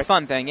project. Yeah, a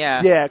fun thing,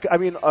 yeah. Yeah, I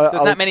mean...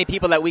 there's not many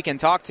people that we can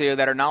talk to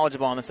that are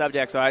knowledgeable on the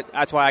subject, so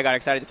that's why I got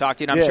excited to talk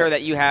to you. And I'm sure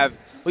that you have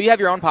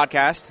your own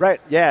podcast.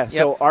 Right, yeah. Yep.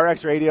 So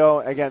RX Radio,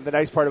 again, the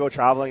nice part about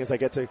traveling is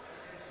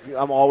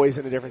I'm always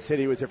in a different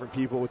city with different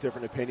people with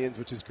different opinions,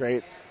 which is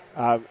great.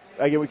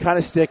 Again, we kind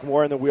of stick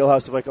more in the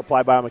wheelhouse of like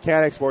applied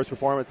biomechanics, sports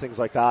performance, things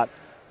like that.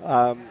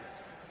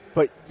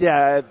 But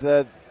yeah,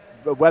 the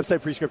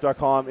website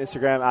prescript.com,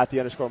 Instagram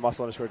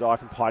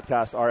 @the_muscle_doc, and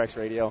podcast RX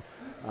Radio.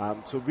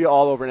 So we'll be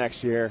all over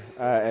next year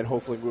and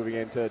hopefully moving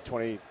into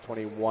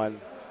 2021.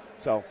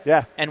 So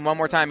yeah. And one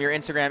more time, your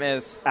Instagram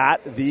is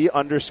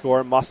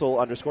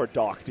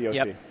 @the_muscle_doc, DOC.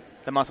 Yep.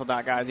 The Muscle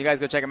Doc, guys. You guys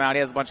go check him out. He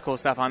has a bunch of cool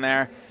stuff on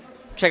there.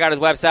 Check out his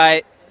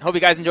website. Hope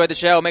you guys enjoyed the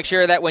show. Make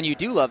sure that when you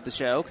do love the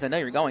show, because I know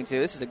you're going to,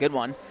 this is a good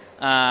one,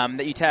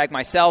 that you tag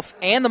myself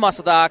and the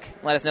Muscle Doc.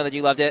 Let us know that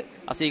you loved it.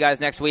 I'll see you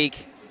guys next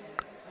week.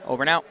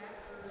 Over and out.